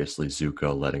obviously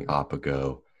Zuko letting Appa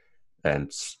go.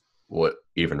 And what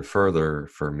even further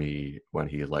for me, when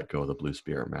he let go of the Blue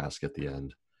Spirit mask at the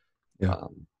end.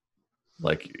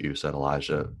 Like you said,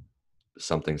 Elijah,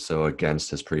 something so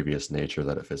against his previous nature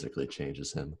that it physically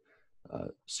changes him.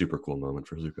 Super cool moment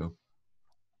for Zuko.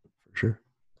 For sure.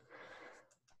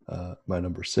 My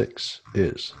number 6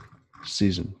 is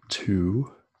season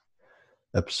 2,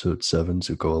 episode 7,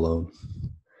 Zuko Alone.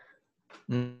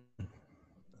 It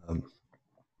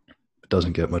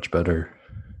doesn't get much better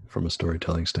from a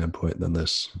storytelling standpoint than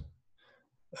this.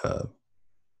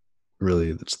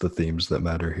 Really, it's the themes that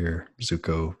matter here.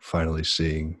 Zuko finally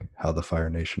seeing how the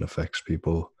Fire Nation affects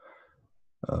people,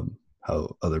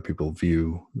 how other people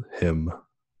view him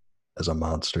as a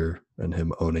monster, and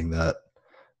him owning that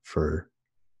for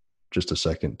just a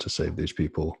second to save these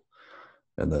people,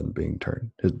 and then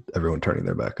everyone turning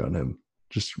their back on him.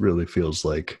 Just really feels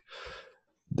like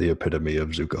the epitome of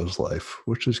Zuko's life,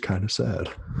 which is kind of sad.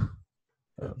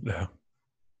 Yeah,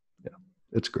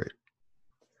 it's great.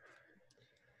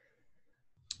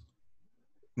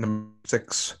 Number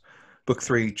 6, Book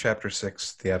 3, Chapter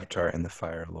 6, The Avatar and the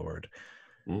Fire Lord.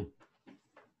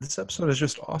 This episode is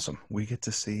just awesome. We get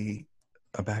to see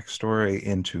a backstory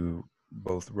into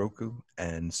both Roku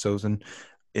and Sozin.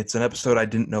 It's an episode I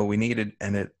didn't know we needed,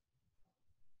 and it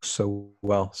so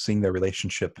well seeing their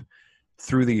relationship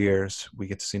through the years. We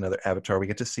get to see another Avatar. We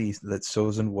get to see that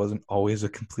Sozin wasn't always a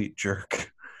complete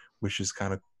jerk, which is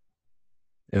kind of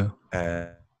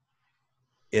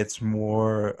it's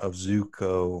more of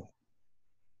Zuko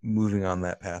moving on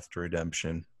that path to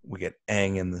redemption. We get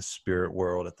Aang in the spirit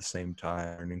world at the same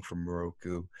time, learning from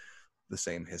Roku, the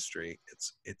same history.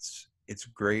 It's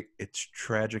great. It's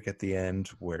tragic at the end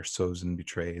where Sozin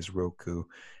betrays Roku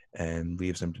and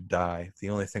leaves him to die. The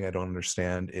only thing I don't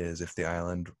understand is if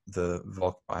the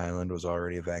Vulcan Island was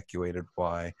already evacuated,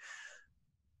 why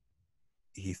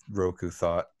Roku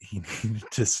thought he needed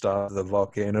to stop the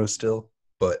volcano still.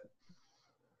 But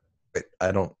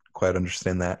I don't quite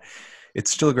understand that.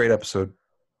 It's still a great episode,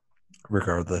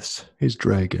 regardless. His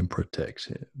dragon protects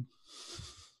him.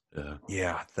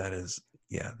 Yeah, that is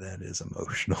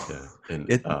emotional. Yeah. And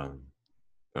go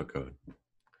ahead.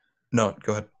 No,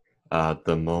 go ahead.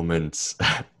 The moments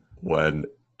when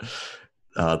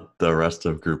the rest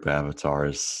of Group Avatar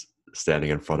is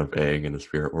standing in front of Aang in the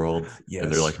spirit world, and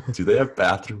they're like, "Do they have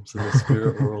bathrooms in the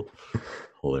spirit world?"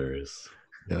 Hilarious.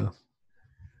 Yeah.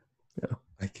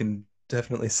 I can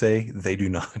definitely say they do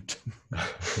not.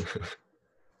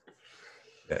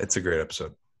 It's a great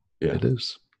episode. Yeah, it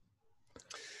is.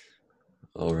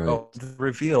 All right. The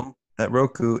reveal that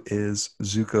Roku is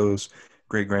Zuko's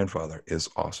great-grandfather is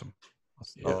awesome.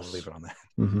 I'll leave it on that.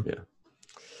 Mm-hmm.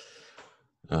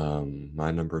 Yeah. My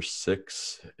number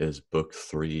 6 is Book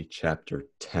 3, Chapter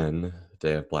 10,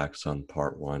 Day of Black Sun,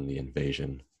 Part 1, The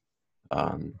Invasion.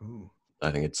 I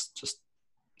think it's just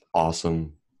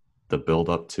awesome. The build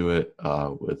up to it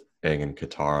with Aang and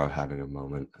Katara having a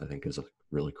moment, I think is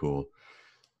really cool.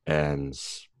 And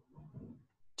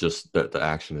just the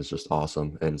action is just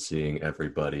awesome. And seeing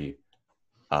everybody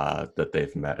that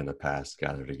they've met in the past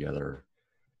gather together,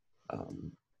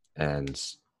 and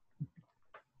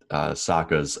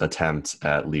Sokka's attempt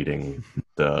at leading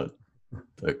the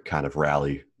kind of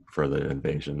rally for the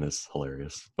invasion is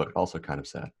hilarious, but also kind of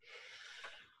sad.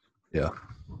 Yeah.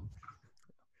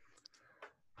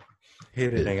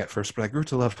 Hated Aang at first, but I grew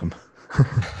to love him.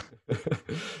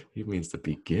 He means the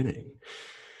beginning.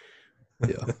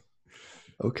 Yeah.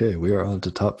 Okay, we are on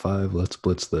to top 5. Let's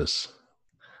blitz this.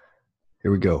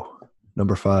 Here we go.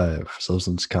 Number 5,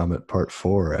 Sozlin's Comet Part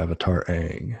 4, Avatar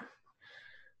Aang.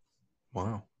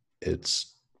 Wow.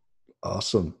 It's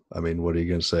awesome. I mean, what are you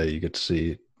going to say? You get to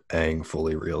see Aang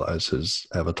fully realize his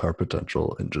Avatar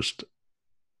potential, and just,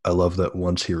 I love that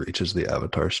once he reaches the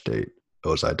Avatar state,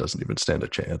 Ozai doesn't even stand a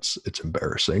chance. It's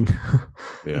embarrassing.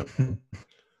 Yeah.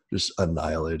 Just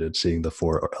annihilated. Seeing the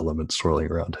 4 elements swirling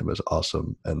around him is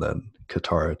awesome. And then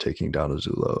Katara taking down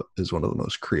Azula is one of the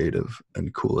most creative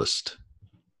and coolest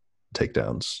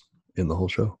takedowns in the whole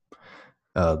show.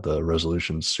 The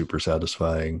resolution's super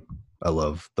satisfying. I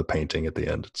love the painting at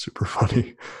the end. It's super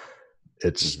funny.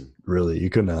 It's really,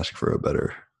 you couldn't ask for a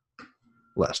better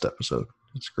last episode.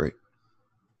 It's great.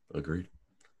 Agreed.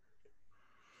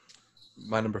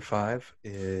 My number 5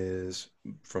 is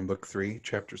from book 3,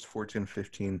 chapters 14 and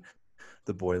 15,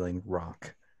 The Boiling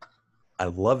Rock. I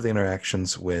love the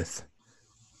interactions with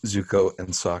Zuko and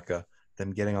Sokka,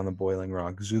 them getting on the boiling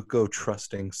rock, Zuko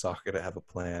trusting Sokka to have a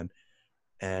plan,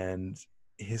 and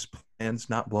his plan's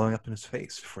not blowing up in his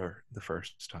face for the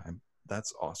first time.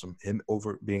 That's awesome. Him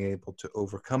being able to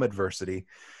overcome adversity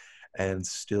and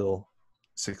still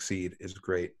succeed is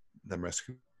great. Them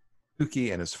rescuing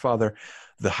Suki and his father.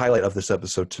 The highlight of this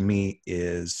episode to me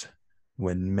is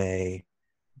when May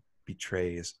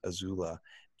betrays Azula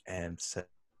and says,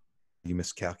 "You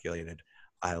miscalculated.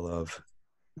 I love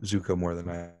Zuko more than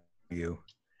I do you."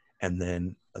 And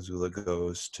then Azula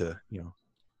goes to,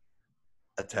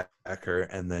 attack her,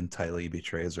 and then Ty Lee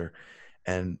betrays her.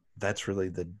 And that's really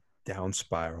the down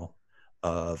spiral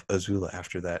of Azula.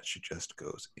 After that, she just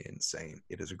goes insane.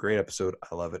 It is a great episode.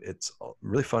 I love it. It's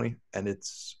really funny, and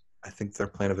I think their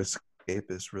plan of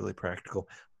escape is really practical.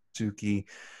 Suki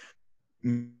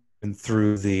and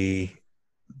through the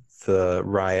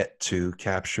riot to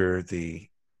capture the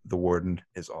warden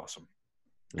is awesome,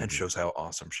 and shows how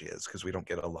awesome she is, because we don't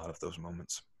get a lot of those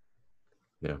moments.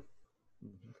 Yeah.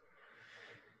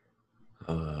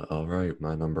 All right,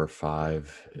 my number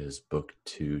 5 is book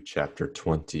 2, chapter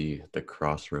 20, The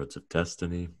Crossroads of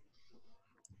Destiny.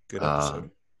 Good episode.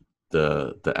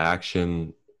 The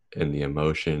action and the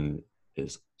emotion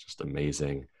is just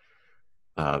amazing.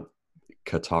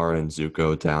 Katara and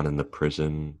Zuko down in the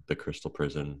prison, the crystal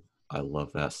prison. I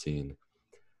love that scene.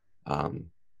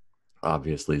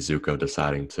 Obviously, Zuko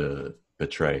deciding to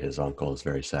betray his uncle is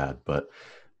very sad, but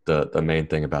the main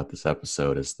thing about this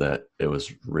episode is that it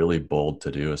was really bold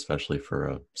to do, especially for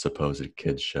a supposed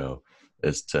kids show,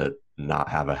 is to not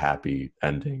have a happy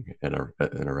ending in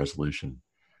a resolution.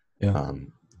 Yeah.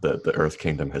 The Earth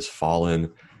Kingdom has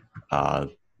fallen.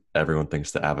 Everyone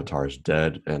thinks the Avatar is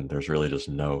dead, and there's really just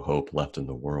no hope left in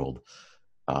the world.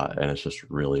 And it's just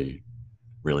really,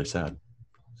 really sad.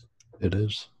 It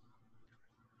is.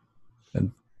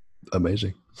 And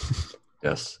amazing.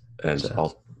 Yes. And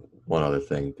also, one other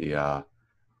thing, I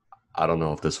don't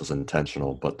know if this was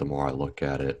intentional, but the more I look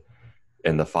at it,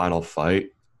 in the final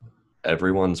fight,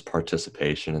 everyone's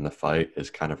participation in the fight is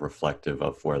kind of reflective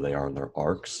of where they are in their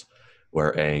arcs,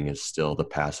 where Aang is still the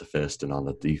pacifist and on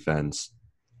the defense.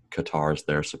 Katara's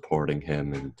there supporting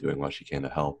him and doing what she can to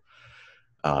help.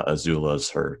 Azula's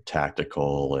her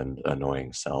tactical and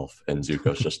annoying self, and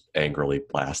Zuko's just angrily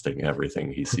blasting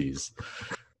everything he sees.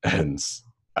 And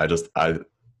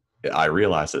I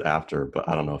realized it after, but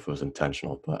I don't know if it was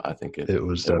intentional, but I think it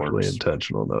was definitely works.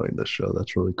 intentional knowing this show.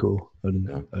 That's really cool. I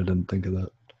didn't think of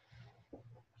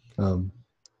that.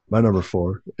 My number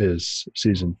 4 is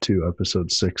season 2,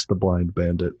 episode 6, The Blind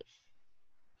Bandit.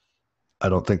 I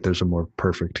don't think there's a more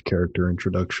perfect character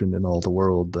introduction in all the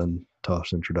world than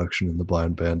Toph's introduction in The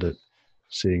Blind Bandit.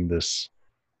 Seeing this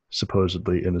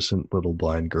supposedly innocent little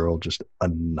blind girl just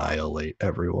annihilate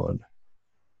everyone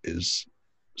is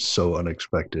so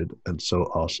unexpected and so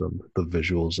awesome. The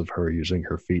visuals of her using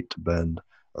her feet to bend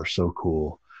are so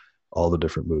cool. All the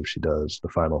different moves she does. The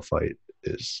final fight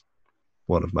is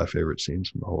one of my favorite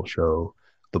scenes in the whole show.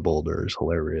 The boulder is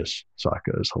hilarious.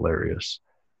 Sokka is hilarious.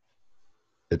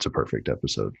 It's a perfect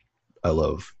episode. I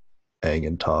love Aang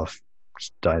and Toph.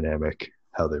 It's dynamic,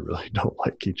 how they really don't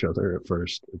like each other at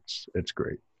first. It's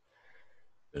great.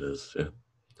 It is,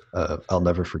 yeah. I'll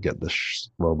never forget the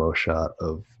slow-mo shot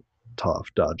of Toph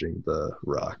dodging the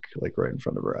rock, like right in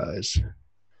front of her eyes.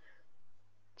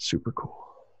 super cool.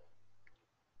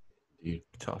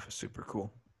 Toph is super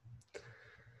cool.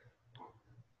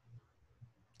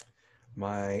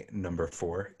 My number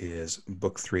 4 is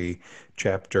Book 3,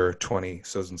 Chapter 20,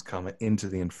 Sozin's Comet into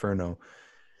the Inferno.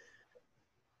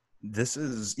 This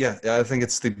is, I think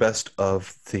it's the best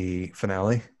of the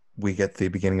finale. We get the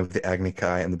beginning of the Agni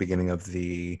Kai and the beginning of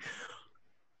the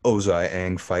Ozai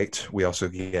Aang fight. We also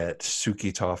get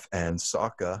Suki, Toph, and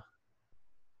Sokka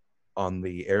on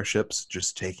the airships,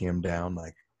 just taking him down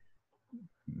like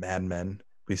madmen.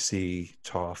 We see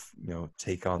Toph,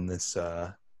 take on this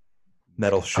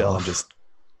metal shell and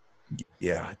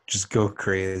just go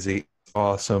crazy.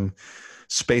 Awesome.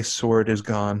 Space Sword is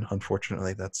gone.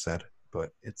 Unfortunately, that's sad, but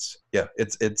it's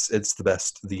the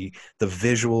best. The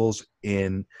visuals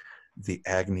in the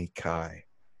Agni Kai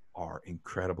are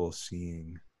incredible.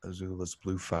 Seeing Azula's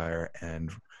blue fire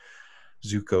and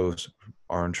Zuko's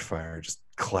orange fire just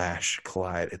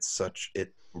collide.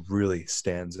 It really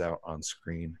stands out on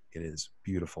screen. It is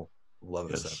beautiful. Love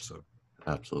this episode.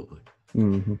 Absolutely.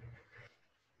 Mm-hmm.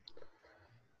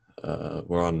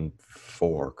 We're on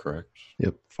 4, correct?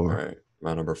 Yep, 4. All right.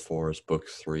 My number 4 is Book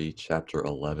 3, Chapter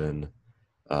 11,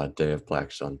 Day of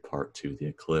Black Sun, Part 2, The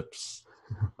Eclipse.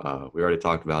 We already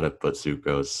talked about it, but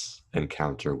Zuko's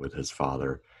encounter with his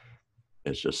father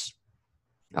is just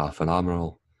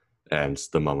phenomenal. And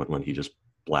the moment when he just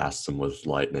blasts him with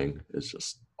lightning is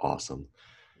just awesome.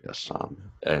 Yes.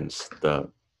 And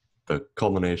the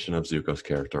culmination of Zuko's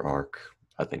character arc,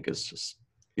 I think, is just,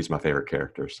 he's my favorite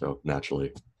character. So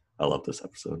naturally, I love this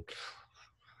episode.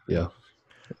 Yeah.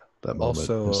 That moment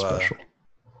Also, is special.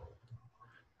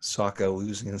 Sokka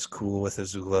losing his cool with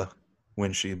Azula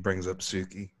when she brings up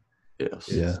Suki. Yes.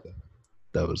 Yeah.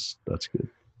 That's good.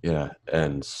 Yeah.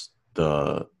 And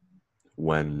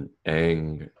when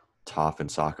Aang, Toph, and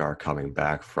Sokka are coming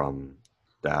back from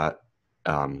that,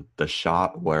 the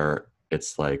shot where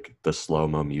it's like the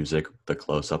slow-mo music, the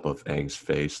close-up of Aang's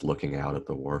face looking out at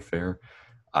the warfare,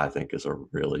 I think is a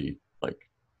really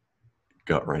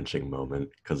gut-wrenching moment,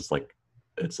 because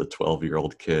it's a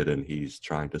 12-year-old kid and he's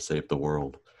trying to save the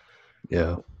world.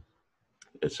 Yeah.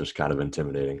 It's just kind of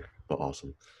intimidating, but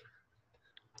awesome.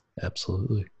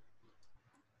 Absolutely.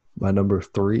 My number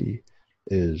 3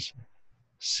 is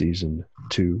Season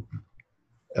 2,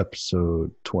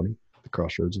 Episode 20, The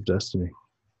Crossroads of Destiny.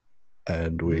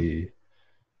 And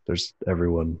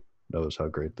everyone knows how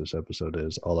great this episode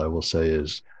is. All I will say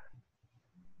is,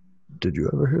 did you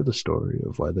ever hear the story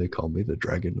of why they call me the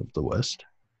Dragon of the West?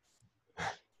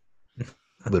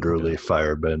 Literally,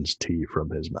 fire bends tea from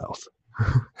his mouth.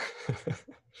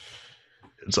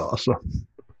 It's awesome.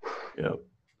 Yep.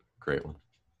 Great one.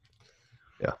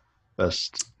 Yeah.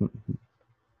 Best.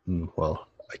 Well,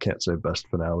 I can't say best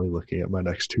finale looking at my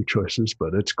next 2 choices,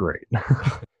 but it's great.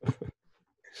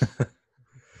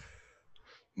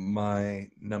 My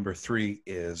number 3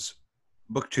 is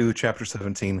Book 2, Chapter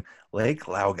 17, Lake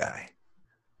Laogai.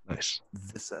 Nice.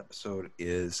 This episode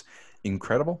is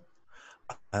incredible.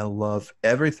 I love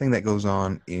everything that goes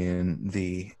on in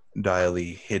the Dai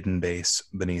Li hidden base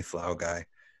beneath Laogai.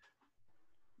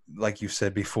 Like you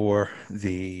said before,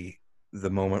 the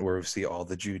moment where we see all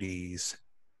the Judies,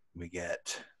 we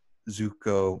get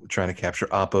Zuko trying to capture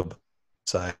Appa,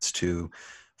 decides to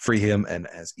free him, and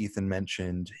as Ethan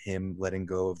mentioned, him letting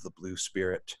go of the blue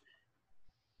spirit,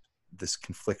 this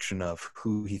confliction of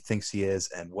who he thinks he is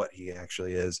and what he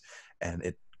actually is, and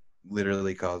it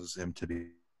literally causes him to be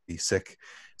sick.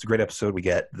 It's a great episode. We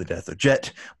get the death of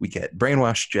Jet, we get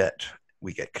brainwashed Jet,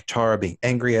 we get Katara being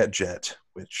angry at Jet,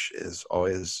 which is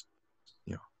always,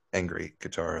 angry.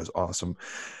 Katara is awesome.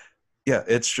 Yeah,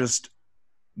 it's just,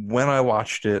 when I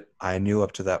watched it, I knew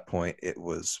up to that point it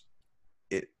was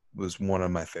one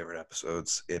of my favorite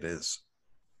episodes. It is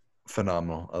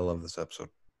phenomenal. I love this episode.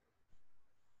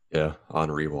 Yeah, on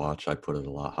rewatch, I put it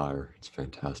a lot higher. It's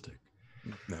fantastic.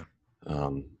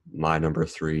 No. My number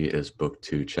 3 is Book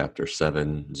 2, Chapter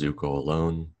 7, Zuko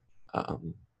Alone.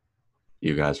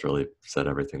 You guys really said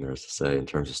everything there is to say in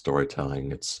terms of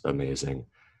storytelling. It's amazing.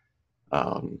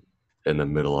 In the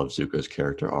middle of Zuko's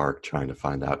character arc, trying to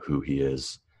find out who he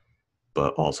is,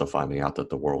 but also finding out that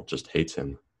the world just hates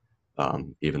him,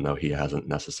 even though he hasn't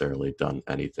necessarily done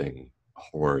anything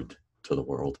horrid to the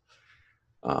world.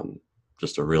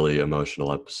 Just a really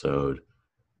emotional episode.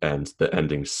 And the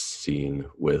ending scene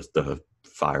with the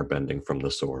fire bending from the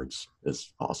swords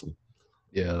is awesome.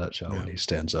 Yeah, that shot when he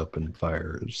stands up and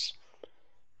fire is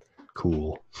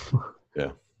cool.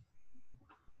 Yeah.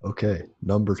 Okay,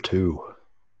 number 2.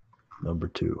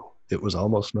 It was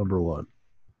almost number 1,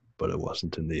 but it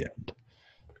wasn't in the end.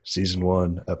 Season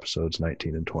 1, episodes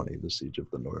 19 and 20, The Siege of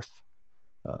the North.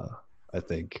 I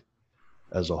think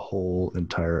as a whole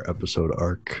entire episode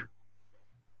arc,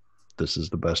 this is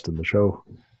the best in the show.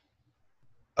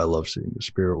 I love seeing the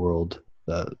spirit world.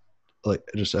 That, like,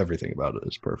 just everything about it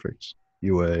is perfect.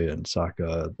 Yue and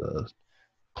Sokka, the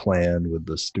plan with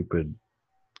the stupid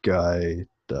guy,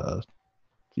 the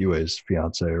Yue's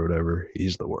fiance or whatever,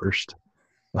 he's the worst.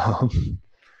 Um,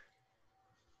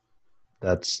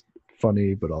 that's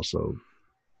funny, but also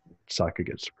Sokka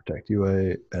gets to protect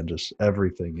Yue, and just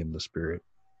everything in the spirit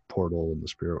portal in the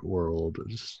spirit world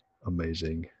is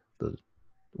amazing. The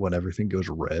When everything goes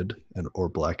red and or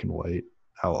black and white,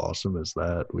 how awesome is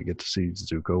that? We get to see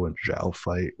Zuko and Zhao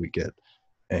fight. We get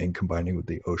Aang combining with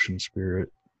the ocean spirit.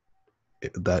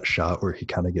 That shot where he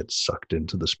kind of gets sucked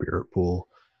into the spirit pool,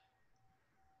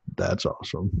 that's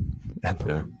awesome. And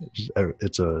Yeah.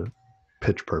 it's a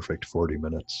pitch perfect 40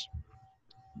 minutes.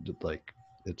 Like,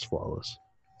 it's flawless.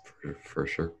 For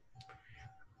sure.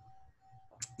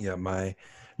 Yeah, my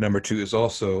number 2 is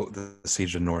also the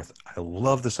Siege of North. I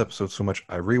love this episode so much.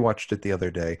 I rewatched it the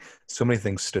other day. So many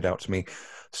things stood out to me.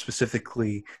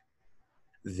 Specifically,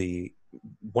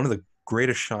 one of the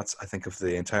greatest shots I think of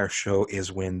the entire show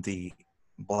is when the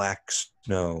black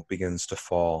snow begins to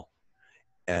fall,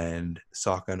 and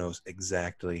Sokka knows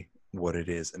exactly what it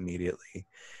is immediately,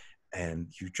 and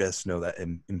you just know that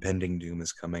impending doom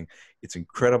is coming. It's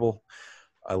incredible.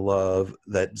 I love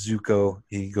that Zuko,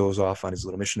 he goes off on his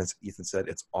little mission. As Ethan said,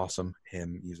 it's awesome.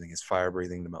 Him using his fire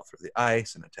breathing to melt through the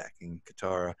ice and attacking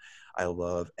Katara. I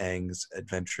love Aang's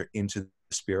adventure into the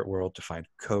spirit world to find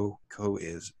Ko. Ko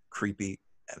is creepy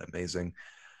and amazing.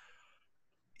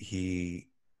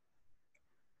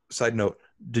 Side note,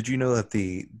 did you know that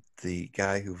the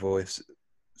guy who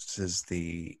voices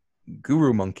the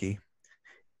Guru Monkey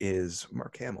is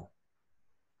Mark Hamill?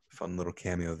 Fun little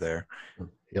cameo there.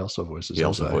 He also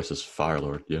voices Fire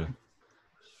Lord. Yeah.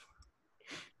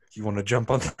 You want to jump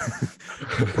on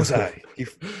Ozai?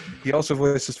 He also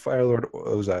voices Fire Lord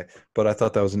Ozai, but I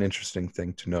thought that was an interesting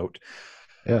thing to note.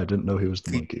 Yeah, I didn't know he was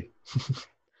the monkey.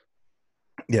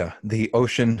 Yeah, the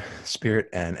ocean spirit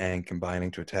and Aang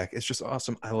combining to attack. It's just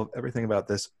awesome. I love everything about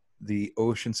this. The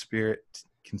ocean spirit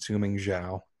consuming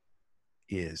Zhao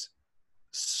is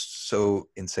so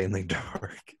insanely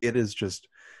dark. It is just,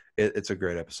 it's a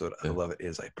great episode. I love it. It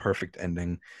is a perfect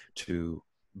ending to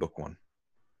book 1.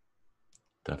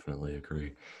 Definitely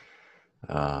agree.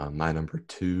 My number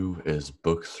 2 is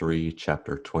book 3,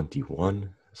 chapter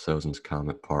 21, Sozin's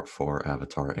Comet, part 4,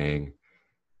 Avatar Aang.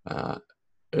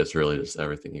 It's really just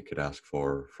everything you could ask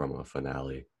for from a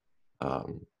finale.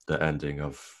 The ending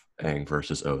of Aang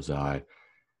versus Ozai,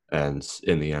 and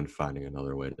in the end finding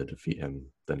another way to defeat him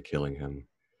than killing him.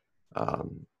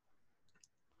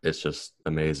 It's just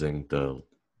amazing. The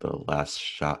last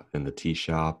shot in the tea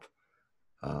shop,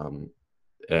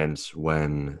 and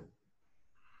when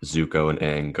Zuko and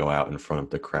Aang go out in front of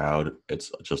the crowd,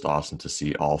 it's just awesome to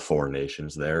see all 4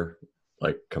 nations there,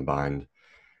 like, combined.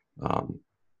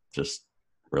 Just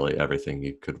really everything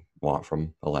you could want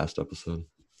from the last episode.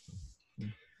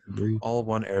 Agreed. All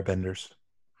 1 airbenders.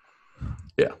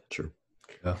 Yeah, true.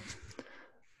 Yeah.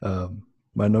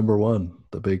 My number 1,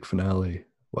 the big finale.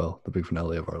 Well, the big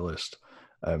finale of our list.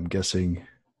 I'm guessing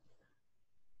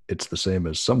it's the same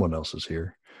as someone else's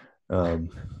here.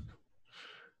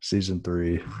 Season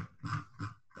 3,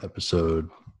 episode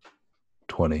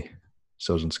 20,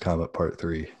 Sozin's Comet, part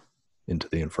 3, Into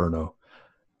the Inferno.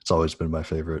 It's always been my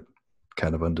favorite,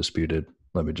 kind of undisputed.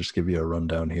 Let me just give you a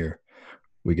rundown here.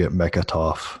 We get Mecha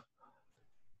Toph.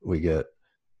 We get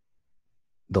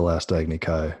the last Agni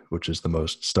Kai, which is the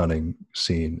most stunning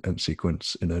scene and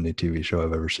sequence in any TV show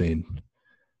I've ever seen.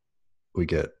 We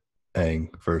get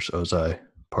Aang versus Ozai,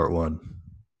 part 1,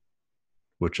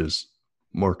 which is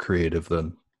more creative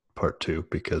than part 2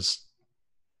 because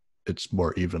it's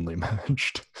more evenly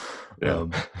matched. Yeah.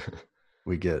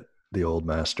 We get the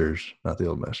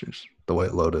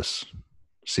White Lotus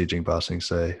sieging Ba Sing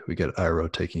Se. We get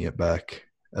Iroh taking it back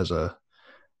as a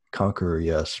conqueror,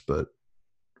 yes, but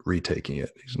retaking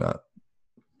it. He's not.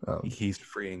 He's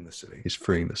freeing the city. He's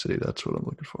freeing the city. That's what I'm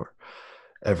looking for.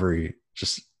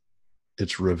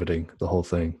 It's riveting. The whole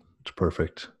thing. It's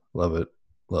perfect. Love it.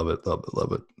 Love it. Love it.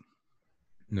 Love it.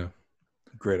 No,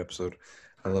 great episode.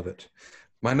 I love it.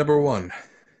 My number 1,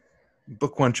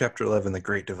 book 1, chapter 11, The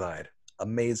Great Divide.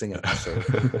 Amazing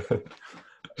episode.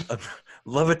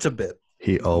 Love it to bit.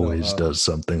 He always does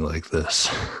something like this.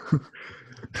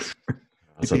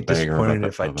 I'd be disappointed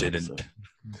if I didn't.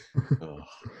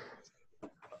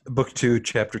 Book 2,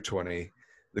 chapter 20,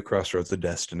 The Crossroads of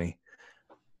Destiny.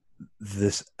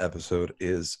 This episode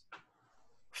is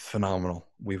phenomenal.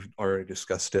 We've already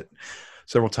discussed it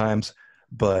several times,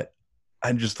 but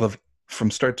I just love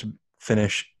from start to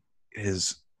finish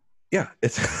is,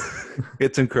 it's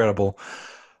it's incredible.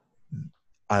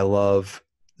 I love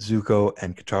Zuko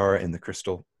and Katara in the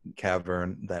Crystal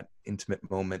Cavern, that intimate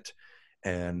moment,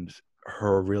 and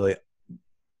her really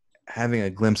having a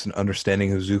glimpse and understanding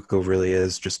who Zuko really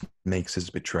is just makes his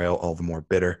betrayal all the more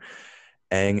bitter.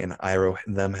 Aang and Iroh,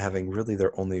 them having really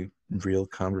their only real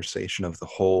conversation of the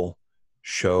whole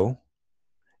show,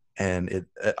 and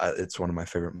it's one of my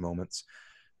favorite moments.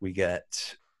 We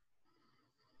get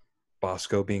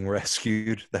Bosco being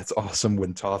rescued. That's awesome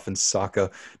when Toph and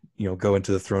Sokka, go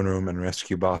into the throne room and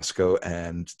rescue Bosco,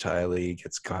 and Ty Lee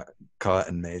gets caught,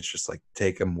 and May's just like,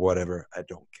 take him, whatever, I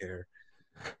don't care.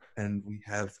 And we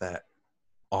have that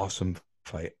awesome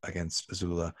fight against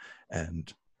Azula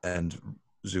and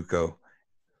Zuko.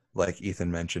 Like Ethan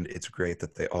mentioned, it's great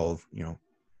that they all,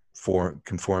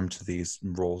 conform to these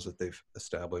roles that they've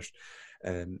established.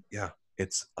 And yeah,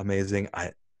 it's amazing.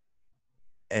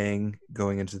 Aang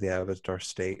going into the Avatar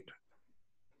state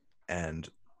and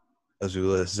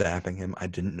Azula zapping him. I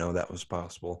didn't know that was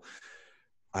possible.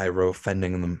 Iroh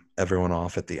fending everyone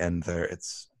off at the end there.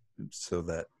 It's so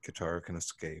that Katara can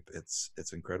escape. It's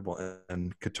incredible.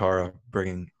 And Katara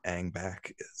bringing Aang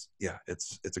back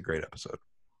it's a great episode.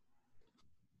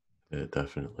 It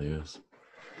definitely is.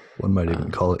 One might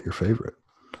even call it your favorite.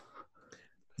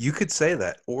 You could say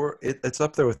that, or it's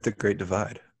up there with The Great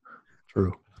Divide.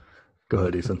 True. Go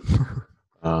ahead, Ethan.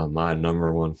 My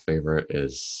number one favorite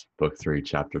is Book 3,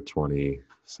 Chapter 20,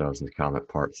 Thousand Comet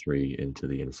Part 3, Into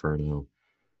the Inferno.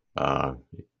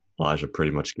 Elijah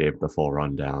pretty much gave the full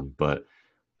rundown, but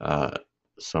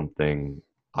something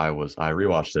I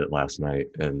rewatched it last night,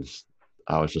 and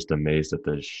I was just amazed at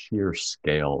the sheer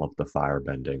scale of the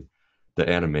firebending. The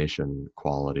animation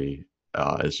quality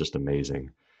is just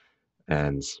amazing.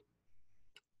 And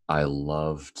I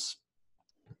loved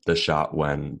the shot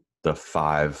when the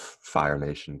 5 Fire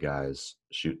Nation guys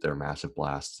shoot their massive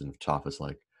blasts, and Toph is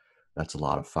like, that's a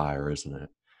lot of fire, isn't it?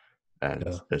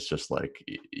 And it's just like,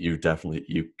 you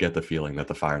get the feeling that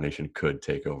the Fire Nation could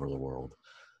take over the world.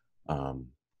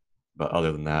 But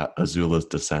other than that, Azula's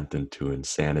descent into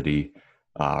insanity,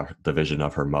 the vision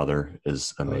of her mother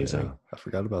is amazing. Oh, yeah. I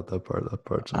forgot about that part. That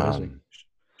part's amazing.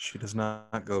 She does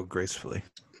not go gracefully.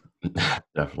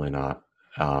 Definitely not.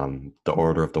 The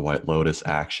Order of the White Lotus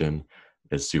action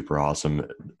is super awesome.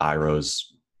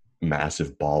 Iroh's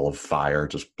massive ball of fire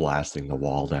just blasting the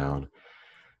wall down.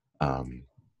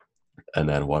 And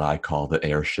then what I call the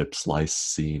airship slice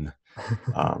scene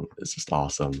is just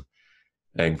awesome.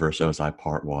 Aang vs. Ozai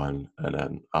Part 1, and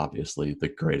then obviously the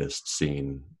greatest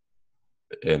scene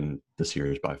in the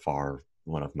series by far,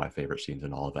 one of my favorite scenes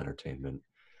in all of entertainment,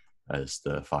 is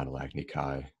the final Agni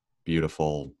Kai.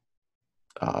 Beautiful,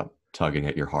 tugging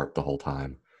at your heart the whole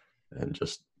time, and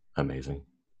just amazing.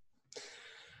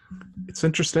 It's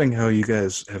interesting how you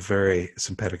guys have very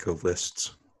simpatico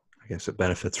lists. I guess it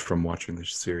benefits from watching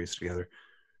this series together.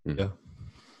 Yeah.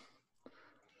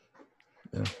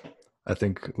 I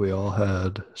think we all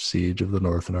had Siege of the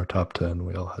North in our top 10.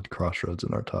 We all had Crossroads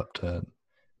in our top 10.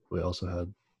 We also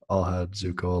all had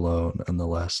Zuko alone and the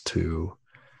last 2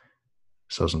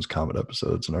 Sozin's Comet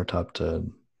episodes in our top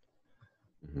 10.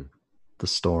 Mm-hmm. The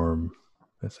Storm,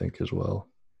 I think, as well.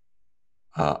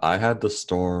 I had The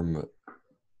Storm,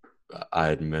 I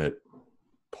admit,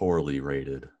 poorly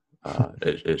rated.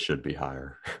 It should be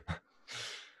higher.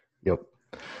 Yep.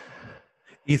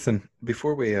 Ethan,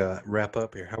 before we wrap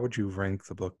up here, how would you rank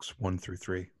the books 1 through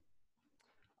 3?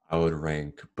 I would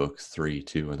rank book 3,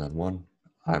 2, and then 1.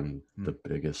 I'm the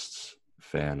biggest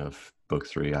fan of book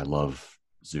 3. I love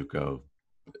Zuko,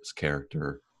 his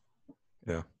character.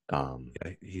 Yeah.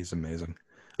 He's amazing.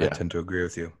 Yeah. I tend to agree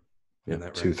with you. Yeah,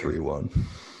 2, 3, 1.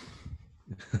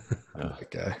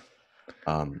 That guy.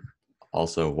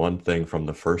 Also, one thing from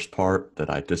the first part that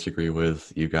I disagree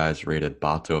with, you guys rated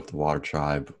Bato of the Water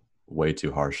Tribe way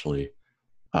too harshly.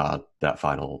 That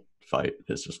final fight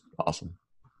is just awesome.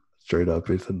 Straight up,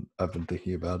 Ethan, I've been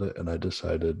thinking about it, and I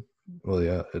decided,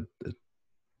 I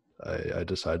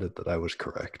decided that I was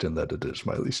correct and that it is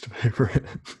my least favorite.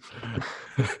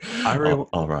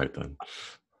 All right, then.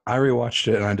 I rewatched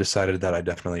it, and I decided that I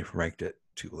definitely ranked it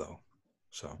too low.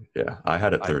 So yeah, I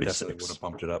had it 36. I definitely would have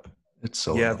bumped it up. It's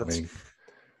so annoying.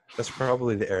 That's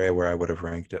probably the area where I would have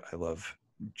ranked it. I love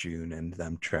June and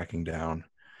them tracking down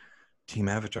Team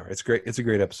Avatar. It's great. It's a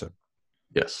great episode.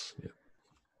 Yes. Yeah.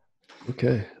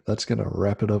 Okay, that's going to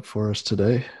wrap it up for us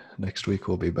today. Next week,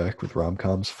 we'll be back with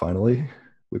rom-coms, finally.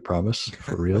 We promise,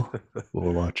 for real.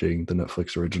 We're watching the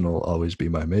Netflix original Always Be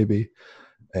My Maybe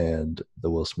and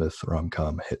the Will Smith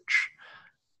rom-com Hitch.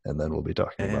 And then we'll be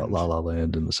talking about And La La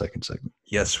Land in the second segment.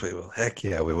 yes, we will. Heck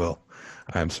yeah, we will.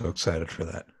 I'm so excited for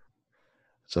that.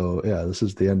 So yeah, this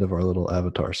is the end of our little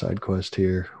Avatar side quest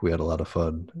here. We had a lot of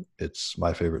fun. It's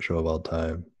my favorite show of all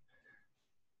time.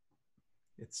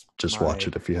 It's Just watch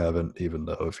it if you haven't, even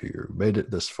though if you made it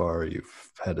this far,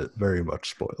 you've had it very much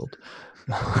spoiled.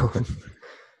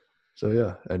 So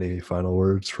yeah, any final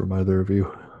words from either of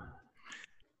you?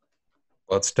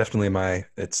 Well, it's definitely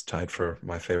it's tied for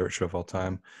my favorite show of all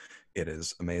time. It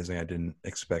is amazing. I didn't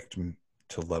expect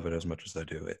to love it as much as I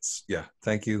do.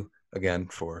 Thank you again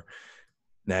for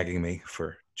nagging me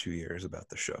for 2 years about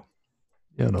the show.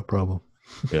 Yeah, no problem.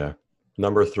 Yeah.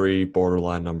 Number 3,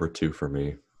 borderline number 2 for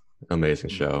me. Amazing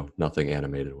show. Nothing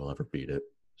animated will ever beat it.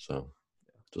 So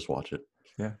just watch it.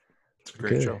 Yeah. It's a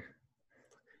great show.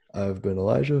 I've been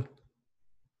Elijah.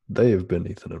 They have been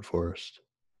Ethan and Forrest.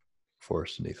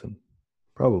 Forrest and Ethan.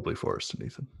 Probably Forrest and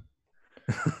Ethan.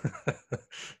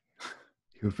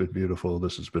 You've been beautiful.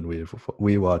 This has been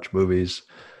We Watch Movies.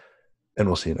 And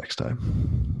we'll see you next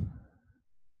time.